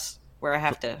 So that's where I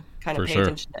have to kind of pay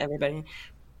attention to everybody.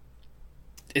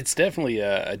 It's definitely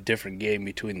a different game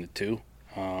between the two.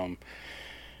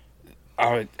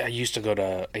 I used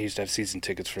to have season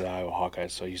tickets for the Iowa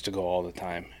Hawkeyes, so I used to go all the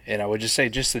time. And I would just say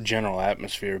just the general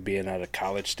atmosphere of being at a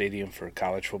college stadium for a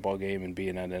college football game and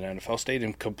being at an NFL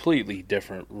stadium, completely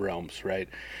different realms, right?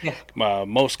 Yeah.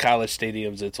 Most college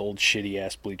stadiums, it's old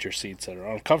shitty-ass bleacher seats that are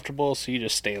uncomfortable, so you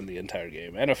just stand the entire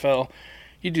game. NFL,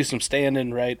 you do some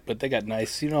standing, right? But they got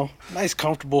nice, nice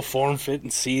comfortable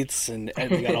form-fitting seats, and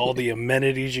they got all the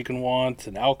amenities you can want,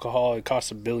 and alcohol. It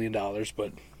costs $1 billion,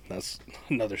 but that's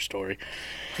another story.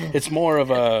 It's more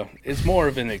of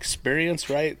an experience,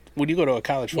 right? When you go to a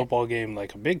college football game,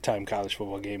 like a big time college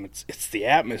football game, it's the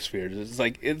atmosphere.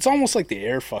 It's almost like the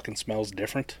air fucking smells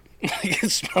different. Like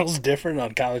it smells different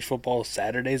on college football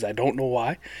Saturdays. I don't know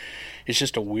why. It's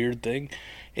just a weird thing.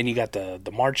 And you got the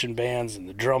marching bands and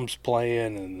the drums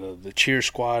playing and the cheer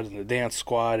squad and the dance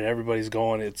squad and everybody's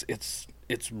going. It's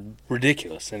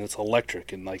ridiculous and it's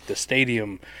electric, and like the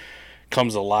stadium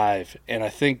comes alive. And I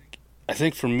think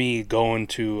for me, going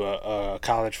to a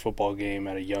college football game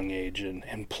at a young age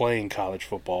and playing college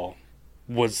football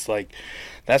was like,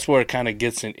 that's where it kind of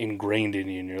gets ingrained in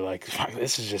you, and you're like, fuck,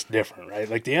 this is just different, right?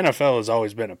 Like the NFL has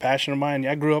always been a passion of mine.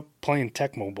 I grew up playing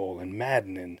Tecmo Bowl and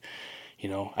Madden, and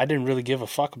I didn't really give a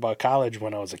fuck about college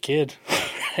when I was a kid.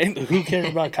 Who cares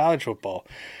about college football?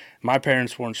 My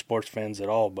parents weren't sports fans at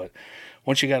all, but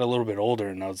once you got a little bit older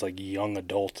and I was like a young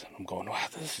adult, I'm going, wow,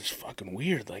 this is fucking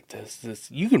weird. Like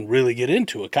this, you can really get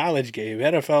into a college game.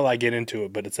 NFL, I get into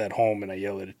it, but it's at home and I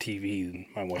yell at a TV and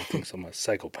my wife thinks I'm a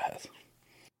psychopath.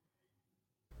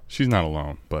 She's not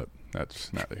alone, but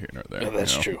that's neither here nor there. Oh,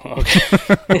 that's true.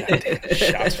 Okay.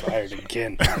 Shots fired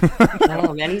again.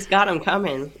 Oh man, he's got him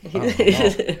coming. No.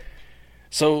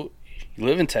 So you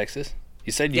live in Texas.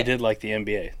 You said you did like the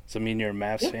NBA. Does that mean you're a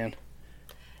Mavs fan?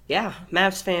 Yeah,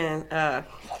 Mavs fan.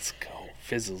 Let's go.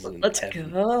 Fizzles in Let's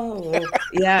heaven. go.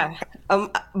 Yeah.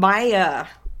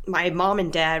 My mom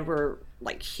and dad were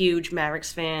like huge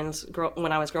Mavericks fans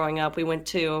when I was growing up. We went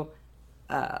to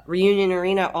Reunion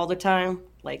Arena all the time.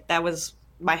 Like that was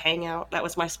my hangout. That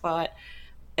was my spot.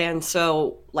 And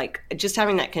so like just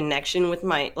having that connection with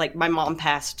my mom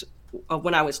passed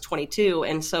when I was 22.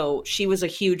 And so she was a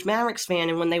huge Mavericks fan.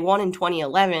 And when they won in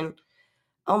 2011,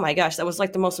 oh my gosh, that was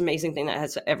like the most amazing thing that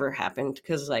has ever happened.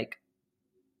 Because like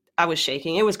I was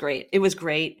shaking. It was great. It was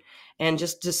great. And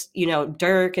just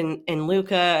Dirk and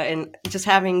Luka and just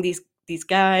having these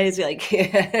guys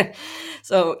like,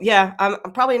 so yeah, I'm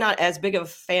probably not as big of a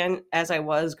fan as I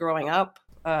was growing up.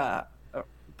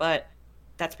 But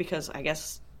that's because I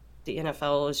guess the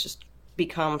NFL has just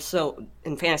become so,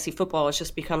 in fantasy football, it's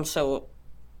just become so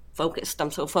focused. I'm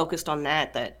so focused on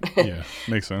that yeah,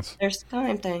 makes sense. There's the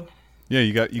time thing. Yeah,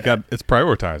 you got it's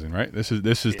prioritizing, right? This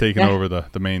is taking over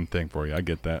the main thing for you. I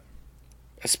get that.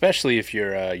 Especially if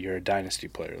you're a Dynasty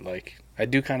player. Like I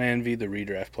do kind of envy the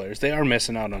redraft players. They are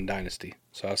missing out on Dynasty,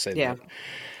 so I'll say that.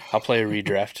 I'll play a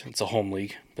redraft. It's a home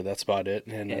league, but that's about it.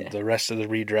 And the rest of the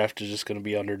redraft is just going to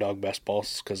be underdog best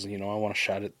balls because, I want a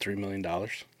shot at $3 million.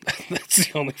 That's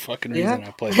the only fucking reason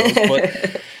I play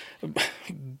those.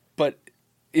 But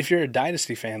if you're a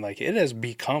Dynasty fan, like it has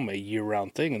become a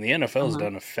year-round thing, and the NFL has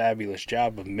done a fabulous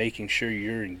job of making sure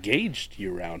you're engaged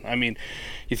year-round. I mean,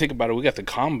 you think about it, we got the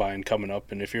Combine coming up,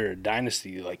 and if you're a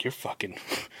Dynasty, like you're fucking,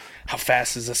 how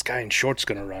fast is this guy in shorts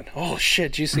going to run? Oh,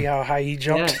 shit, do you see how high he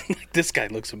jumped? Yeah. Like, this guy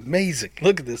looks amazing.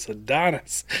 Look at this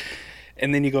Adonis.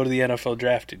 And then you go to the NFL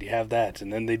draft and you have that.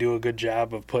 And then they do a good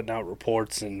job of putting out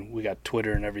reports, and we got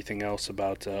Twitter and everything else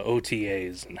about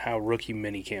OTAs and how rookie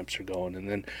mini camps are going. And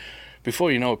then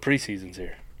before you know it, preseason's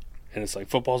here. And it's like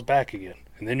football's back again.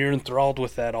 And then you're enthralled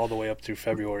with that all the way up through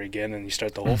February again, and you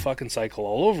start the whole fucking cycle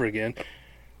all over again.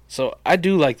 So I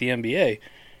do like the NBA,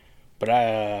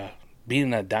 but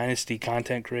being a Dynasty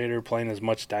content creator, playing as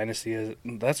much Dynasty as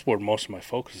that's where most of my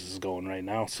focus is going right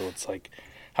now. So it's like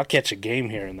I'll catch a game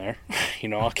here and there.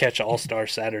 I'll catch All-Star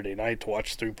Saturday night to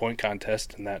watch 3-point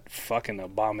contest and that fucking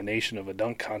abomination of a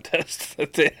dunk contest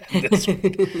that they had this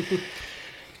week.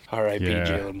 R.I.P.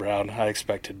 Jaylen Brown. I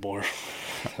expected more.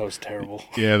 That was terrible.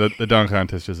 Yeah, the dunk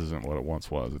contest just isn't what it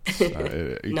once was. It's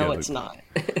no, it's not.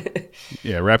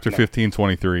 Yeah, Raptor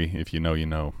 15-23. If you know, you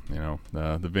know.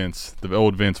 The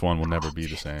old Vince one will never be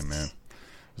the same, man. It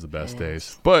was the best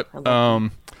days. But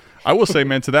I will say,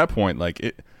 man, to that point,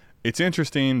 like it's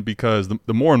interesting because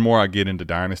the more and more I get into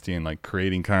Dynasty and like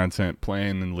creating content,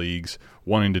 playing in leagues,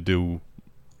 wanting to do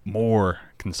more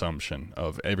consumption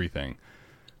of everything,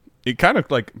 it kind of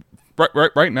like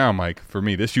right now, Mike, for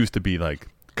me, this used to be like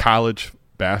college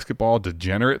basketball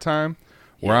degenerate time,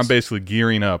 where I'm basically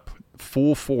gearing up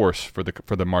full force for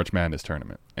the March Madness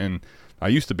tournament. And I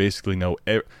used to basically know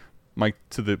Mike,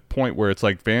 to the point where it's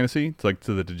like fantasy, it's like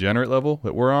to the degenerate level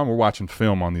that we're on. We're watching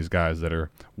film on these guys that are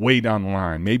way down the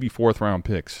line, maybe 4th round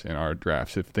picks in our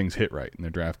drafts if things hit right in their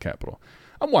draft capital.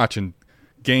 I'm watching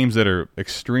games that are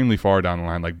extremely far down the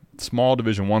line, like small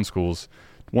Division I schools,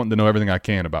 wanting to know everything I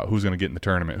can about who's going to get in the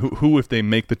tournament. Who, if they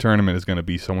make the tournament, is going to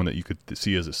be someone that you could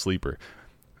see as a sleeper.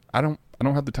 I don't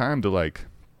have the time to like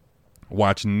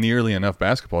watch nearly enough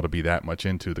basketball to be that much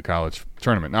into the college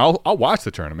tournament. Now I'll watch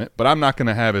the tournament, but I'm not going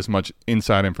to have as much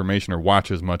inside information or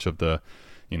watch as much of the,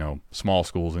 small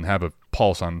schools and have a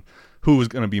pulse on who is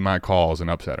going to be my call as an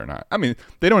upset or not. I mean,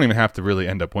 they don't even have to really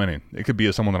end up winning. It could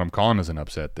be someone that I'm calling as an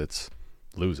upset that's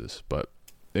loses, but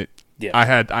I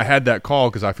had that call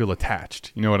because I feel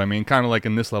attached. You know what I mean? Kind of like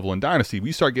in this level in Dynasty,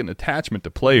 we start getting attachment to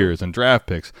players and draft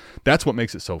picks. That's what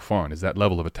makes it so fun, is that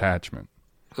level of attachment.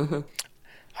 Mm-hmm.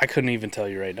 I couldn't even tell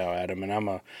you right now, Adam, and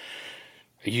I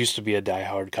used to be a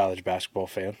diehard college basketball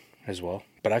fan as well,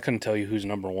 but I couldn't tell you who's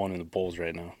number one in the polls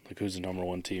right now, like who's the number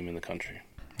one team in the country.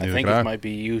 I think it might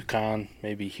be UConn,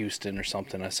 maybe Houston or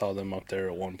something. I saw them up there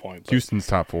at one point. But Houston's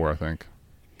top 4, I think.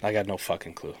 I got no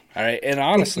fucking clue. All right, and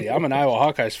honestly, I'm an Iowa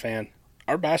Hawkeyes fan.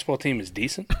 Our basketball team is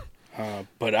decent,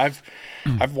 but I've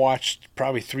watched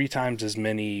probably 3 times as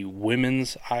many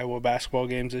women's Iowa basketball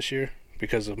games this year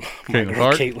because of my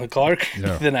girl Caitlin Clark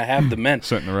than I have the men.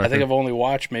 I think I've only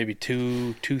watched maybe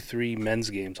 2-3 men's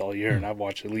games all year, and I've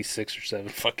watched at least 6 or 7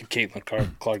 fucking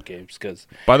Caitlin Clark games. Because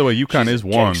by the way, UConn is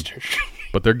one,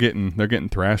 but they're getting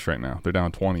thrashed right now. They're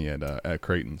down 20 at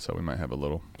Creighton, so we might have a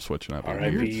little switching up.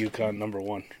 R.I.P. UConn number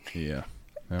 1. Yeah.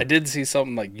 I did see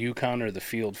something like UConn or the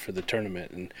field for the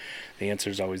tournament, and the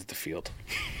answer is always the field.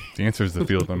 The answer is the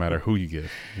field, no matter who you get.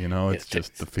 It's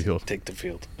just the field. Take the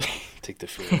field. Take the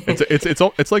field.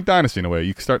 It's like Dynasty in a way.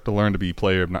 You start to learn to be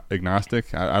player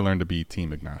agnostic. I learned to be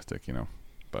team agnostic.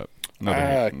 But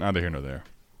neither here nor there.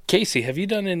 Kacey, have you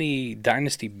done any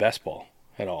Dynasty best ball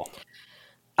at all?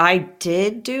 I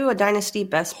did do a Dynasty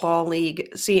best ball league.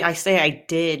 See, I say I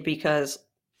did because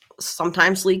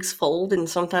sometimes leagues fold and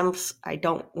sometimes I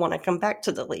don't want to come back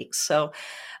to the leagues. So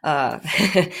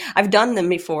I've done them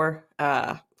before.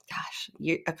 A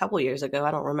couple years ago.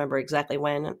 I don't remember exactly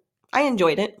when. I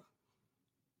enjoyed it.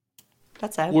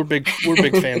 That's sad. We're big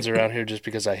fans around here just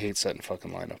because I hate setting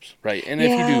fucking lineups, right? And if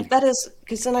you do, that is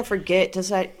because then I forget to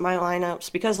set my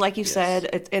lineups because, like you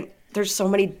said, there's so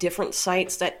many different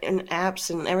sites and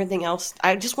apps and everything else.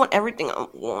 I just want everything on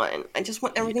one. I just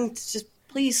want everything to just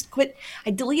please quit. I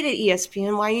deleted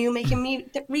ESPN. Why are you making me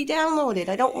re-download it?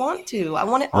 I don't want to. I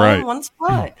want it all in one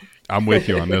spot. I'm with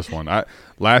you on this one.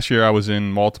 Last year I was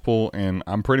in multiple, and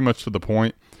I'm pretty much to the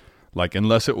point. Like,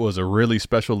 unless it was a really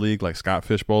special league like Scott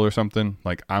Fishbowl or something,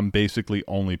 like I'm basically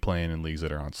only playing in leagues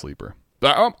that are on Sleeper.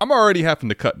 I'm already having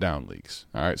to cut down leagues.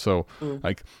 All right, so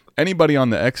like anybody on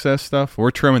the excess stuff, we're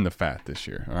trimming the fat this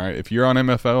year. All right, if you're on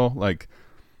MFL, like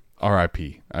RIP.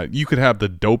 You could have the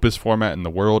dopest format in the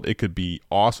world. It could be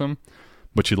awesome,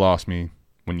 but you lost me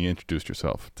when you introduced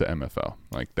yourself to MFL.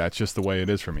 Like, that's just the way it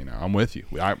is for me now. I'm with you.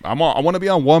 I want to be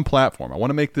on one platform. I want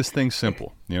to make this thing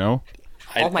simple, All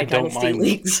my Dynasty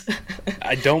leagues.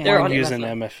 I don't mind using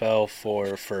MFL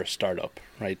for a startup,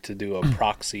 right, to do a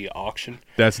proxy auction.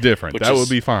 That's different. That would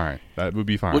be fine. Have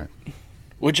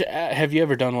you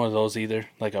ever done one of those either,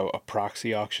 like a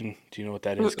proxy auction? Do you know what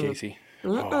that is, Kacey?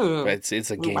 Oh, it's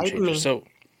a game changer.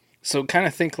 So kind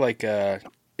of think like,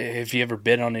 have you ever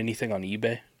bid on anything on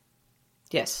eBay?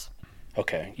 Yes.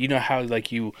 Okay. You know how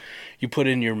like you put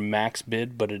in your max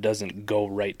bid, but it doesn't go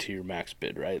right to your max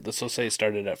bid, right? Let's say it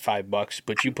started at $5,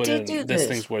 but you put in this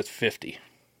thing's worth 50,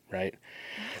 right?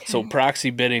 Okay. So proxy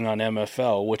bidding on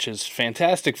MFL, which is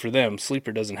fantastic for them.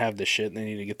 Sleeper doesn't have this shit. They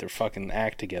need to get their fucking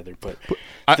act together. But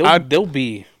there'll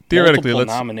be theoretically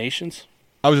multiple nominations.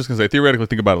 I was just gonna say, theoretically,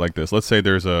 think about it like this. Let's say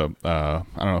there's I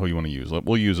don't know who you want to use.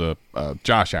 We'll use a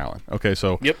Josh Allen. Okay,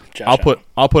 so I'll put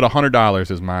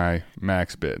 $100 as my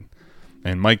max bid,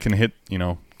 and Mike can hit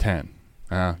 10.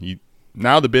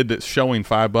 Now the bid that's showing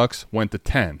 $5 went to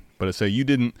 10, but it say you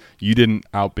didn't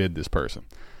outbid this person.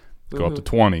 Go up to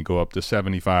 20, go up to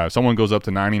 75. Someone goes up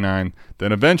to 99.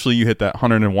 Then eventually you hit that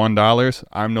 $101.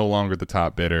 I'm no longer the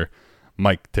top bidder.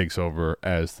 Mike takes over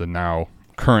as the now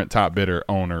current top bidder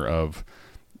owner of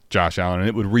Josh Allen, and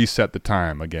it would reset the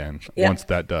time again once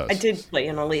that does. I did play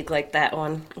in a league like that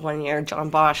one year. John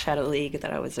Bosch had a league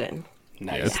that I was in.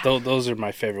 Nice. Yeah. Those are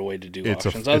my favorite way to do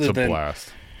auctions. It's a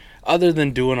blast. Other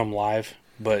than doing them live,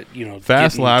 but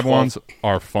fast live ones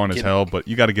are fun as hell. But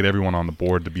you got to get everyone on the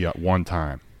board to be at one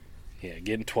time. Yeah,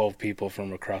 getting 12 people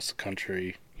from across the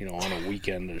country, on a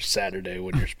weekend or Saturday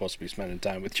when you're supposed to be spending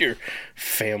time with your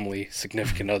family,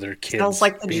 significant other, kids. Sounds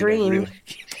like the dream.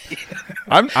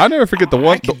 I'll never forget the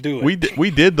one. We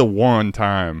did the one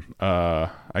time.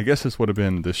 I guess this would have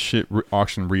been the shit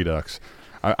auction redux.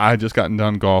 I had just gotten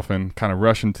done golfing, kind of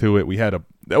rushing to it. We had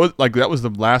that was the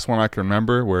last one I can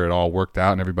remember where it all worked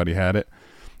out and everybody had it.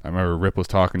 I remember Rip was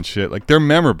talking shit. Like, they're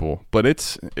memorable, but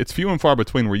it's few and far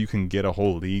between where you can get a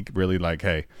whole league really like,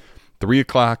 hey,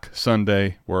 3:00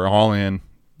 Sunday, we're all in,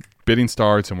 bidding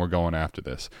starts, and we're going after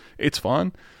this. It's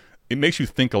fun. It makes you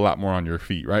think a lot more on your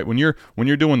feet, right? When you're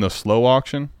doing the slow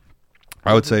auction,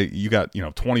 I would say you got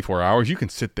 24 hours. You can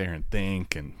sit there and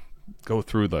think and go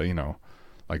through the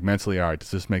like mentally. All right,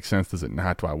 does this make sense? Does it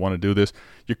not? Do I want to do this?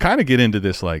 You kind of get into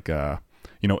this like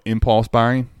impulse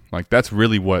buying. Like that's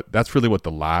really what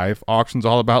the live auction's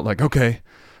all about. Like, okay,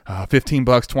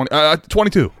 $15, 20,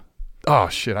 22. Oh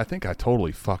shit! I think I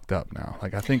totally fucked up now.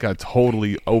 Like, I think I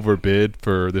totally overbid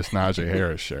for this Najee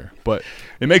Harris share. But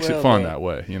it makes it fun that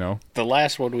way, The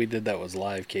last one we did that was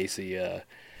live, Kacey.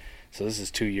 So this is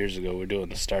 2 years ago. We're doing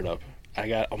the startup. I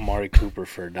got Amari Cooper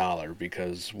for $1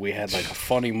 because we had like a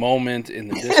funny moment in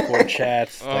the Discord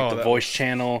chat, like the voice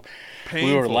channel. Painful.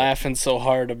 We were laughing so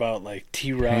hard about like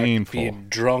T-Rock being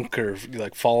drunk or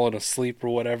like falling asleep or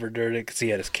whatever during it because he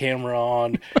had his camera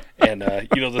on. And, the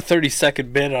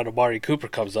 30-second bid on Amari Cooper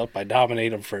comes up. I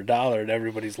nominate him for $1 and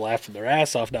everybody's laughing their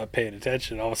ass off, not paying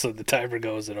attention. All of a sudden the timer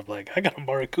goes and I'm like, I got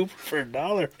Amari Cooper for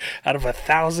 $1 out of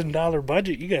 $1,000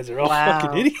 budget. You guys are all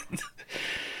fucking idiots.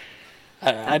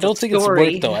 I don't think it's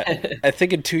worked though. I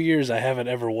think in 2 years I haven't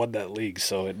ever won that league,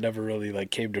 so it never really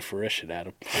like came to fruition,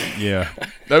 Adam. Yeah,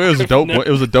 that was a dope. It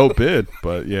was a dope bid,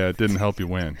 but yeah, it didn't help you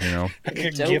win. I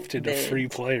got gifted a free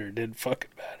player. It didn't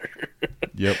fucking matter.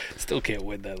 Yep. Still can't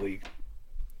win that league.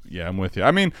 Yeah, I'm with you.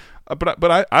 I mean,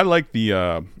 but I like the.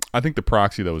 I think the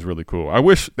proxy though was really cool. I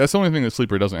wish that's the only thing that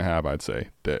Sleeper doesn't have. I'd say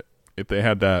that if they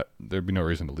had that, there'd be no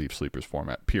reason to leave Sleeper's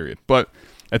format. Period. But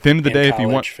at the end of the day, if you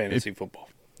want fantasy football.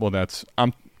 Well,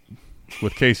 I'm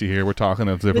with Kacey here. We're talking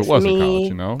as if it wasn't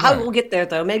college, I will get there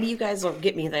though. Maybe you guys will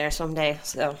get me there someday.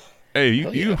 So. Hey,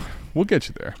 we'll get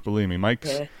you there. Believe me,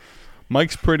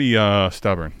 Mike's pretty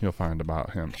stubborn. You'll find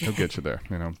about him. He'll get you there.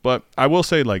 But I will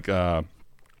say, like, I'm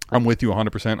with you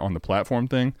 100% on the platform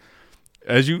thing.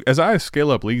 As I scale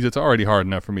up leagues, it's already hard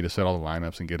enough for me to set all the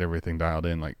lineups and get everything dialed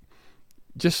in. Like,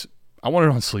 I want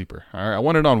it on Sleeper. All right, I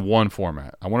want it on one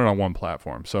format. I want it on one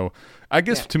platform. So I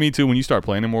guess to me too, when you start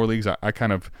playing in more leagues, I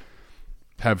kind of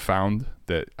have found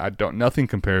that nothing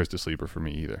compares to Sleeper for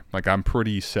me either. Like, I'm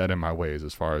pretty set in my ways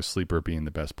as far as Sleeper being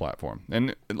the best platform.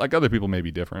 And like, other people may be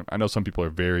different. I know some people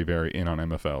are very, very in on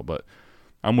MFL, but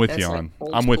I'm with you on.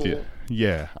 I'm with you.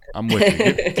 Yeah, I'm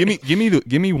with you.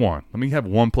 Give me one. Let me have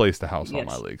one place to house all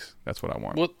my leagues. That's what I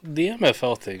want. Well, the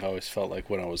MFL thing, I always felt like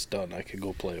when I was done, I could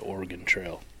go play Oregon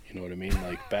Trail. You know what I mean?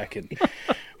 Like back in,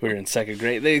 we were in second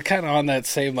grade. They kind of on that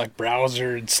same like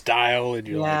browser and style, and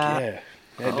you're like,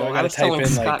 do I gotta type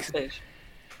in like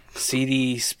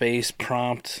CD space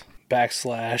prompt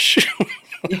 /,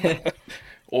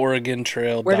 Oregon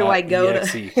Trail. Where do I go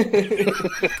to?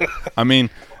 I mean,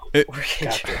 if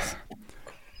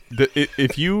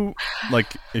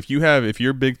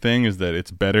your big thing is that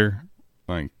it's better,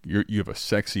 like you have a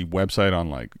sexy website on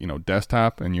like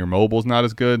desktop, and your mobile's not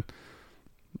as good.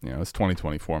 It's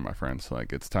 2024, my friends.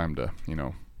 Like, it's time to,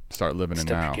 start living in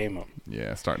now. Step your game up.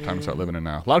 Yeah, time to start living in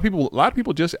now. A lot of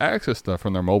people just access stuff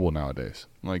from their mobile nowadays.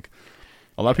 Like,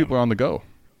 a lot of people are on the go.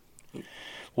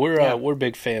 We're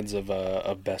big fans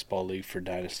of Best Ball League for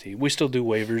Dynasty. We still do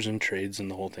waivers and trades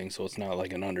and the whole thing, so it's not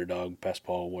like an underdog best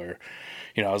ball where,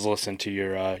 I was listening to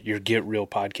your Get Real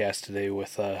podcast today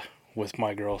with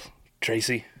my girl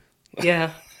Tracy.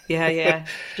 Yeah. I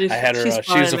had her.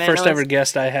 She was the first ever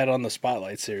guest I had on the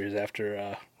Spotlight series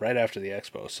right after the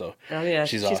Expo. So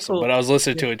she's awesome. Cool. But I was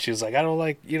listening to it. She was like, I don't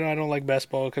like best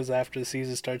ball because after the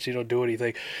season starts, you don't do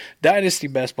anything. Dynasty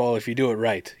best ball, if you do it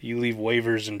right, you leave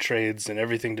waivers and trades and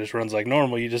everything just runs like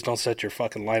normal. You just don't set your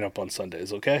fucking lineup on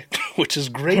Sundays, okay? Which is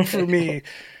great for me.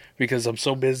 Because I'm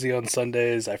so busy on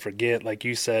Sundays, I forget, like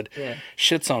you said,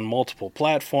 shit's on multiple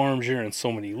platforms, you're in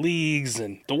so many leagues,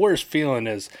 and the worst feeling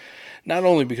is not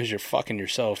only because you're fucking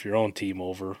your own team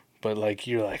over, but like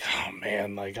you're like, oh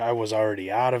man, like I was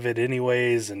already out of it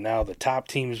anyways, and now the top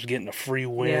team's getting a free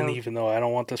win, even though I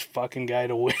don't want this fucking guy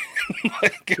to win.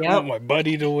 Like, I want my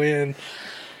buddy to win.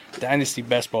 Dynasty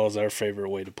Best Ball is our favorite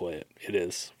way to play it. It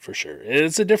is, for sure.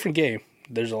 It's a different game.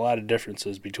 There's a lot of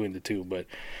differences between the two, but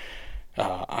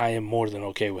I am more than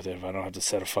okay with it if I don't have to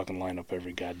set a fucking lineup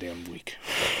every goddamn week.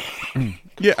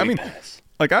 Yeah, I mean,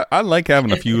 like I like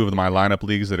having a few of my lineup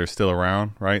leagues that are still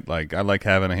around, right? Like I like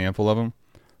having a handful of them,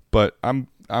 but I'm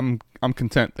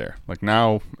content there. Like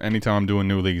now, anytime I'm doing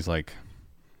new leagues, like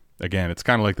again, it's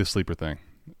kind of like the sleeper thing.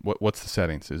 What's the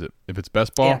settings? Is it if it's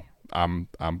best ball? Yeah.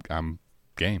 I'm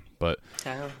game, but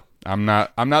I'm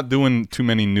not doing too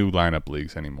many new lineup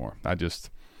leagues anymore. I just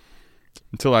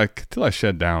until I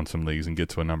shed down some leagues and get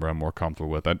to a number I'm more comfortable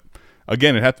with.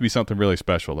 Again, it'd have to be something really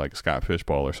special like Scott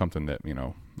Fishbowl or something that,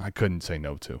 I couldn't say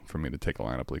no to for me to take a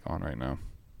lineup league on right now.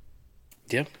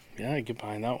 Yeah, I get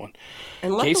behind that one.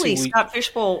 And luckily, Kacey, Scott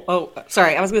Fishbowl. Oh,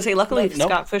 sorry, I was going to say. Luckily,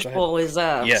 Scott Fishbowl is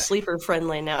sleeper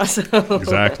friendly now. So.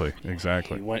 Exactly.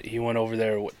 He went over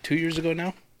there 2 years ago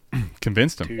now.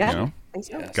 Convinced him. Yes.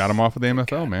 Got him off of the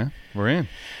MFL, man. We're in.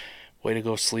 Way to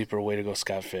go, sleeper. Way to go,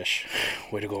 Scott Fish.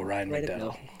 Way to go, Ryan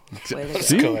McDowell.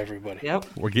 Let's go, go, everybody. Yep.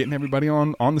 We're getting everybody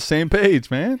on the same page,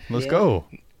 man. Let's go.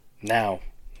 Now,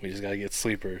 we just got to get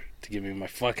Sleeper to give me my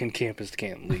fucking Campus to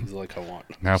Canton leagues like I want.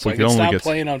 Now, if so we I can can only stop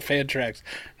playing on Fan Tracks.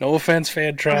 No offense,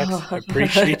 Fan Tracks. I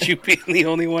appreciate you being the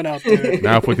only one out there.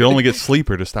 Now, if we could only get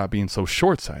Sleeper to stop being so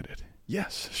short-sighted.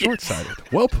 Yes, short-sighted.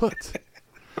 Well put.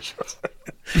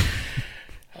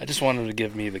 I just want him to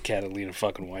give me the Catalina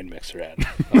fucking wine mixer ad.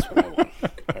 That's what I want.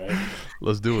 All right?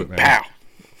 Let's do it, man.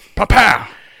 Pow! Pow!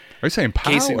 Are you saying pow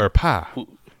Kacey, or pa?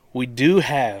 We do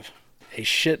have a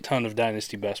shit ton of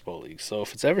Dynasty Best Ball leagues, so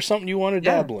if it's ever something you want to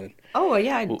dabble in. Oh,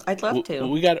 yeah, I'd love to.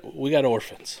 We got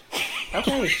orphans.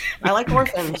 Okay, I like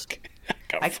orphans.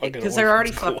 Because they're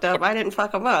already fucked up. I didn't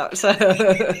fuck them up, so.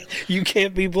 You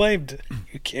can't be blamed.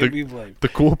 The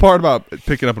cool part about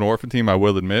picking up an orphan team, I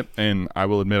will admit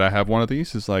I have one of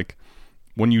these, is like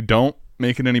when you don't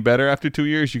make it any better after 2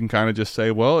 years, you can kind of just say,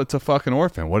 well, it's a fucking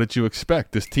orphan. What did you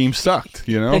expect? This team sucked,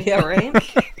 Yeah, right?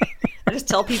 I just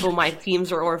tell people my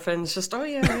teams are orphans. Just,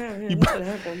 that's what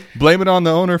happened. Blame it on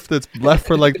the owner that's left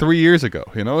for like 3 years ago.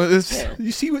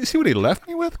 You see what he left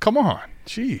me with? Come on.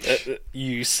 Jeez.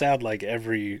 You sound like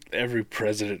every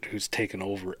president who's taken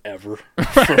over ever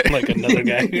from like another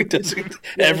guy who does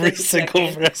every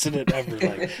single president ever.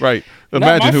 Like, right.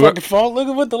 Imagine not my fucking fault. Look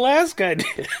at what the last guy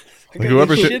did.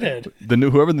 Whoever the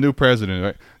new president,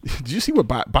 right? Did you see what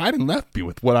Biden left me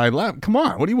with? What I left? Come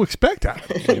on. What do you expect out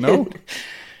of it?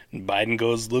 Biden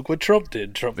goes, look what Trump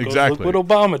did. Trump goes, exactly. Look what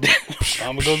Obama did.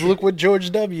 Obama goes, look what George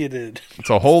W. did. It's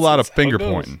a whole lot of finger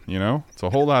pointing, It's a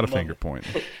whole lot of finger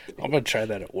pointing. I'm going to try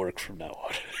that at work from now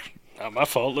on. Not my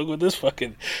fault. Look what this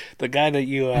the guy that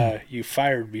you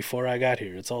fired before I got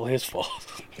here. It's all his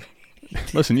fault.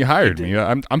 Listen, you hired me.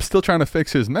 I'm still trying to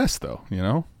fix his mess, though,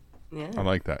 Yeah. I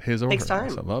like that. His takes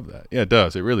time. I love that. Yeah, it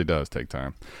does. It really does take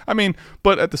time. I mean,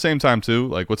 but at the same time, too,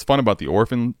 like what's fun about the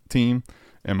orphan team,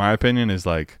 in my opinion, is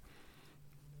like,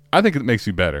 I think it makes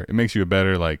you better. It makes you a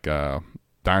better like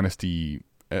dynasty,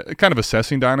 kind of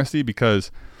assessing dynasty,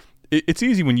 because it's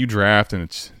easy when you draft and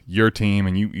it's your team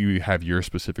and you have your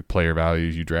specific player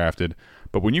values you drafted.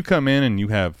 But when you come in and you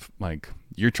have like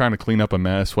you're trying to clean up a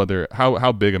mess, whether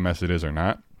how big a mess it is or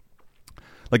not,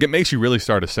 like it makes you really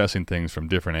start assessing things from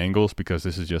different angles, because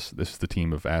this is the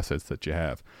team of assets that you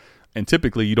have, and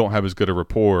typically you don't have as good a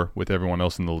rapport with everyone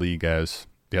else in the league as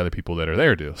the other people that are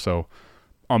there do. So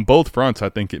on both fronts, I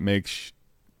think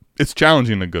it's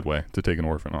challenging in a good way to take an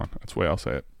orphan on. That's the way I'll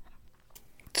say it.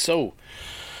 So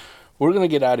we're going to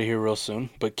get out of here real soon,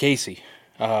 but Kacey,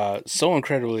 so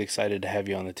incredibly excited to have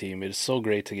you on the team. It is so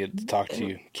great to get to talk to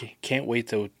you. Can't wait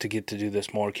to get to do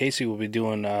this more. Kacey will be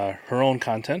doing her own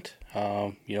content.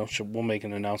 We'll make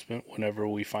an announcement whenever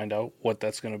we find out what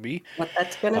that's going to be.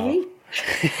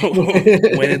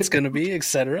 when it's going to be,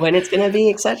 etc. When it's going to be,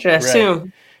 etc. Right.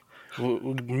 Soon.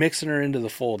 We're mixing her into the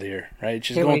fold here, right?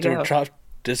 She's Here going through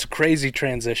this crazy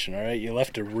transition, all right? You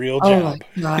left a real job. Oh,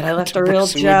 my God. I left a real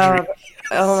job.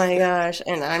 Oh, my gosh.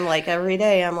 And I'm like, every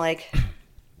day, I'm like,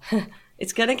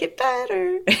 it's going to get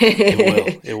better.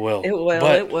 It will.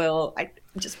 It will.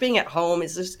 Just being at home, it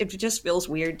just feels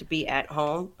weird to be at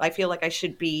home. I feel like I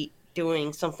should be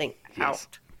doing something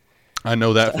out. I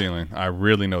know that feeling. I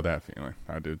really know that feeling.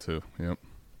 I do too. Yep.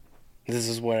 This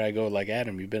is where I go, like,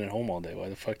 Adam, you've been at home all day. Why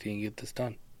the fuck didn't you get this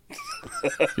done?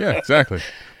 Yeah, exactly.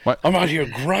 I'm out here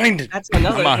grinding. I'm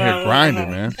out here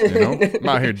grinding, man. You know, I'm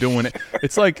out here doing it.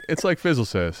 It's like Fizzle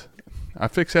says, I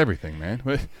fix everything, man.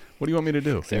 What do you want me to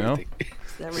do? It's you everything.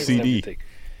 know, CD. Everything.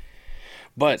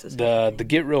 But the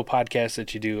Get Real podcast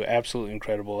that you do, absolutely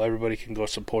incredible. Everybody can go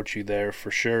support you there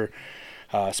for sure.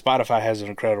 Spotify has an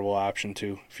incredible option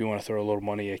too. If you want to throw a little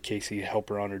money at Kacey, help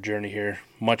her on her journey here,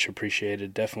 much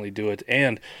appreciated. Definitely do it.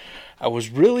 And I was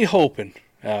really hoping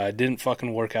it didn't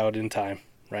fucking work out in time,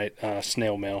 right?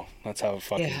 Snail mail. That's how it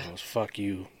fucking goes. Fuck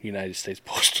you, United States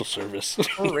Postal Service.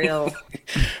 For real.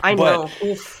 I know.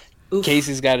 Oof.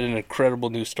 Kacey's got an incredible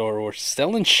new store. We're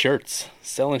selling shirts.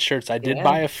 I did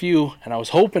buy a few, and I was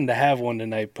hoping to have one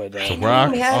tonight, but I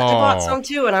bought some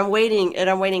too, and I'm waiting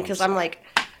because I'm like,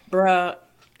 bruh,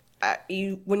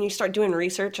 when you start doing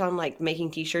research on like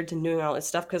making t-shirts and doing all this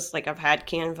stuff, because like I've had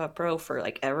Canva Pro for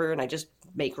like ever, and I just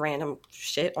make random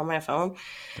shit on my phone,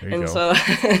 and so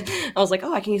I was like,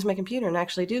 oh, I can use my computer and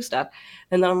actually do stuff,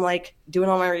 and then I'm like doing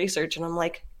all my research, and I'm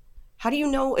like, how do you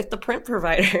know if the print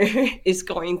provider is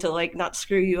going to like not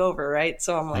screw you over, right?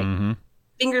 So I'm like,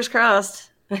 fingers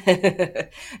crossed.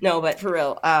 No, but for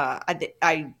real,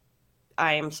 I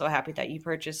am so happy that you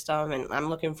purchased them, and I'm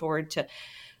looking forward to,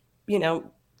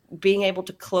 being able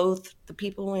to clothe the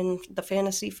people in the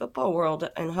fantasy football world,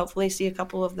 and hopefully see a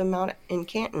couple of them out in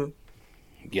Canton.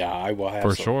 Yeah, I will have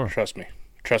for some. sure. Trust me,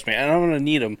 and I'm gonna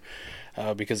need them.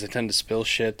 Because I tend to spill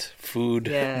shit, food,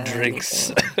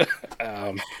 drinks,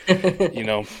 other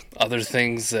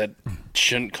things that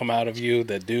shouldn't come out of you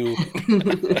that do.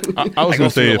 I was going to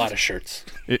say a lot of shirts.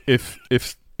 If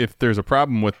there's a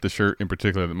problem with the shirt in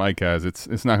particular that Mike has, it's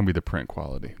not going to be the print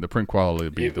quality. The print quality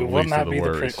would be the least of the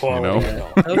worst.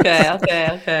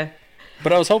 Okay.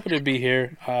 But I was hoping it'd be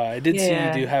here. I did see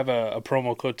you do have a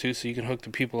promo code too, so you can hook the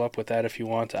people up with that if you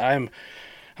want.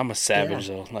 I'm a savage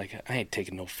though. Like, I ain't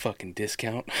taking no fucking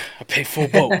discount. I pay full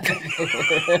boat. I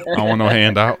don't want no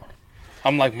handout.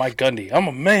 I'm like Mike Gundy. I'm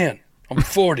a man. I'm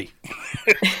 40.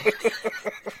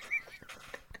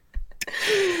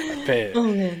 Pay it. Oh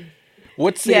man.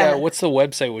 What's the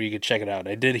website where you can check it out?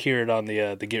 I did hear it on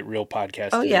the Get Real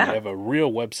podcast. Oh yeah. You have a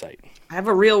real website. I have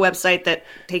a real website that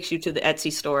takes you to the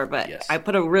Etsy store, but I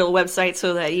put a real website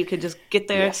so that you could just get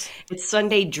there. Yes. It's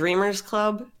Sunday Dreamers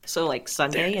Club. So like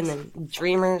Sunday and then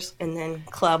Dreamers and then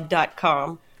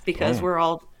club.com, because we're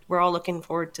all looking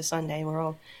forward to Sunday. We're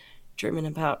all dreaming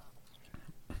about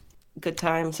good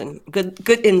times and good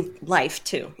in life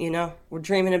too, We're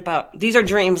dreaming about, these are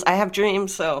dreams. I have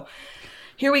dreams, so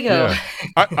here we go. Yeah.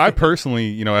 I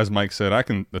personally, as Mike said, I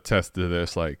can attest to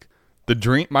this, like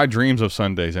my dreams of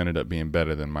Sundays ended up being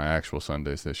better than my actual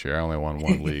Sundays this year. I only won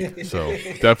one league. So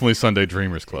definitely Sunday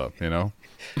Dreamers Club, Hey,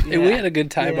 we had a good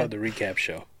time on the recap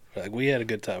show.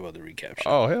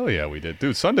 Oh, hell yeah, we did.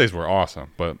 Dude, Sundays were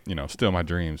awesome. But, still my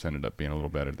dreams ended up being a little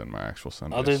better than my actual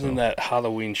Sundays. Other than that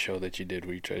Halloween show that you did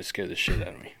where you tried to scare the shit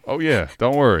out of me. Oh, yeah.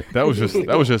 Don't worry. That was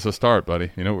just a start,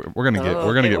 buddy. We're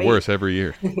gonna get worse every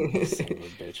year. Son of a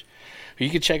bitch. You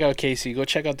can check out Kacey. Go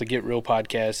check out the Get Real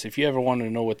podcast. If you ever wanted to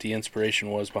know what the inspiration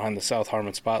was behind the South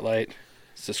Harmon Spotlight,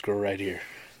 it's this girl right here.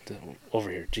 Over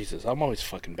here. Jesus, I'm always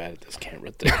fucking bad at this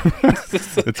camera thing.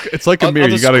 it's like a mirror.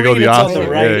 You got to go the opposite.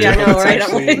 Right. Yeah, I know, right?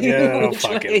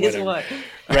 Fuck it, whatever.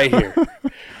 Right here.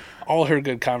 All her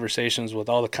good conversations with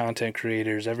all the content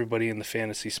creators, everybody in the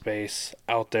fantasy space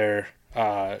out there.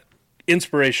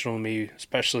 Inspirational to me,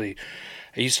 especially.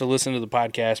 I used to listen to the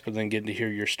podcast, but then getting to hear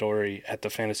your story at the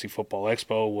Fantasy Football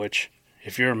Expo, which,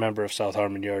 if you're a member of South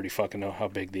Harmon, you already fucking know how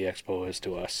big the expo is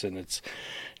to us, and it's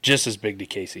just as big to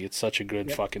Kacey. It's such a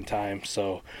good fucking time.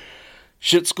 So,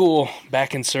 Shit School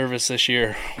back in service this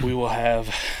year. We will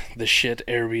have the shit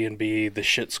Airbnb. The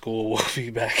Shit School will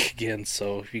be back again.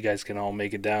 So, if you guys can all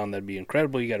make it down, that'd be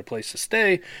incredible. You got a place to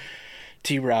stay.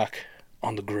 T-Rock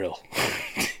on the grill.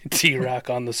 T-Rock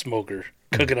on the smoker.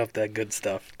 Cooking up that good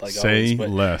stuff. Say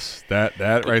less.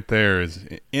 That right there is,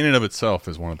 in and of itself,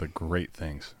 is one of the great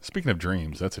things. Speaking of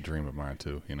dreams, that's a dream of mine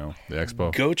too, the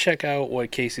expo. Go check out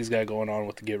what Kacey's got going on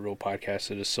with the Get Real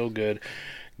podcast. It is so good.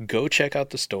 Go check out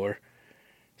the store,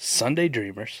 Sunday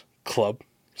Dreamers Club,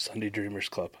 Sunday Dreamers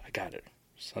Club. I got it.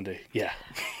 Sunday. Yeah.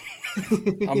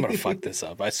 I'm going to fuck this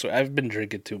up. I swear. I've been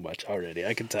drinking too much already.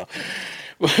 I can tell.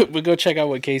 We'll go check out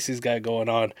what Kacey's got going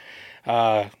on.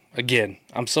 Again,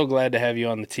 I'm so glad to have you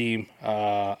on the team.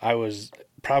 I was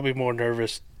probably more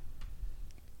nervous.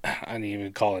 I didn't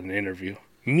even call it an interview.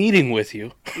 Meeting with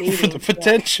you for the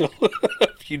potential of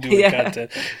you doing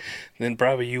content. Then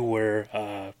probably you were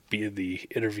being the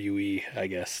interviewee, I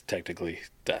guess, technically.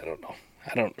 I don't know.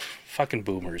 Fucking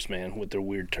boomers, man, with their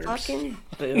weird terms. Fucking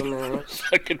boomers.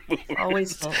 Fucking boomers.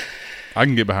 Always. I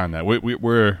can get behind that.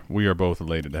 We are both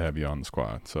elated to have you on the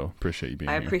squad, so appreciate you being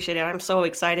here. I appreciate it. I'm so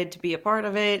excited to be a part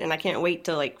of it, and I can't wait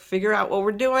to figure out what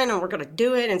we're doing, and we're gonna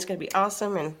do it, and it's gonna be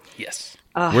awesome. And yes,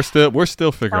 we're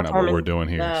still figuring out what we're doing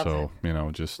here. So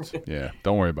just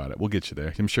don't worry about it. We'll get you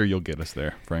there. I'm sure you'll get us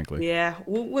there. Frankly. Yeah.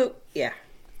 We'll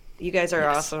you guys are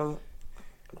awesome.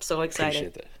 I'm so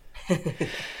excited. Appreciate that.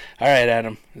 All right,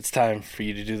 Adam, it's time for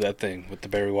you to do that thing with the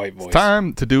Barry White voice. It's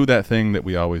time to do that thing that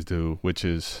we always do, which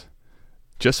is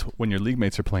just when your league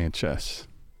mates are playing chess,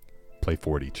 play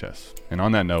 4D chess. And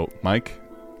on that note, Mike,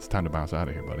 it's time to bounce out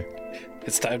of here, buddy.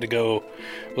 It's time to go.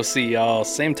 We'll see y'all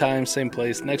same time, same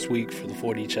place next week for the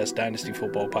 4D Chess Dynasty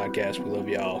Football Podcast. We love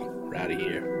y'all. We're out of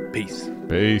here. Peace.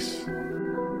 Peace.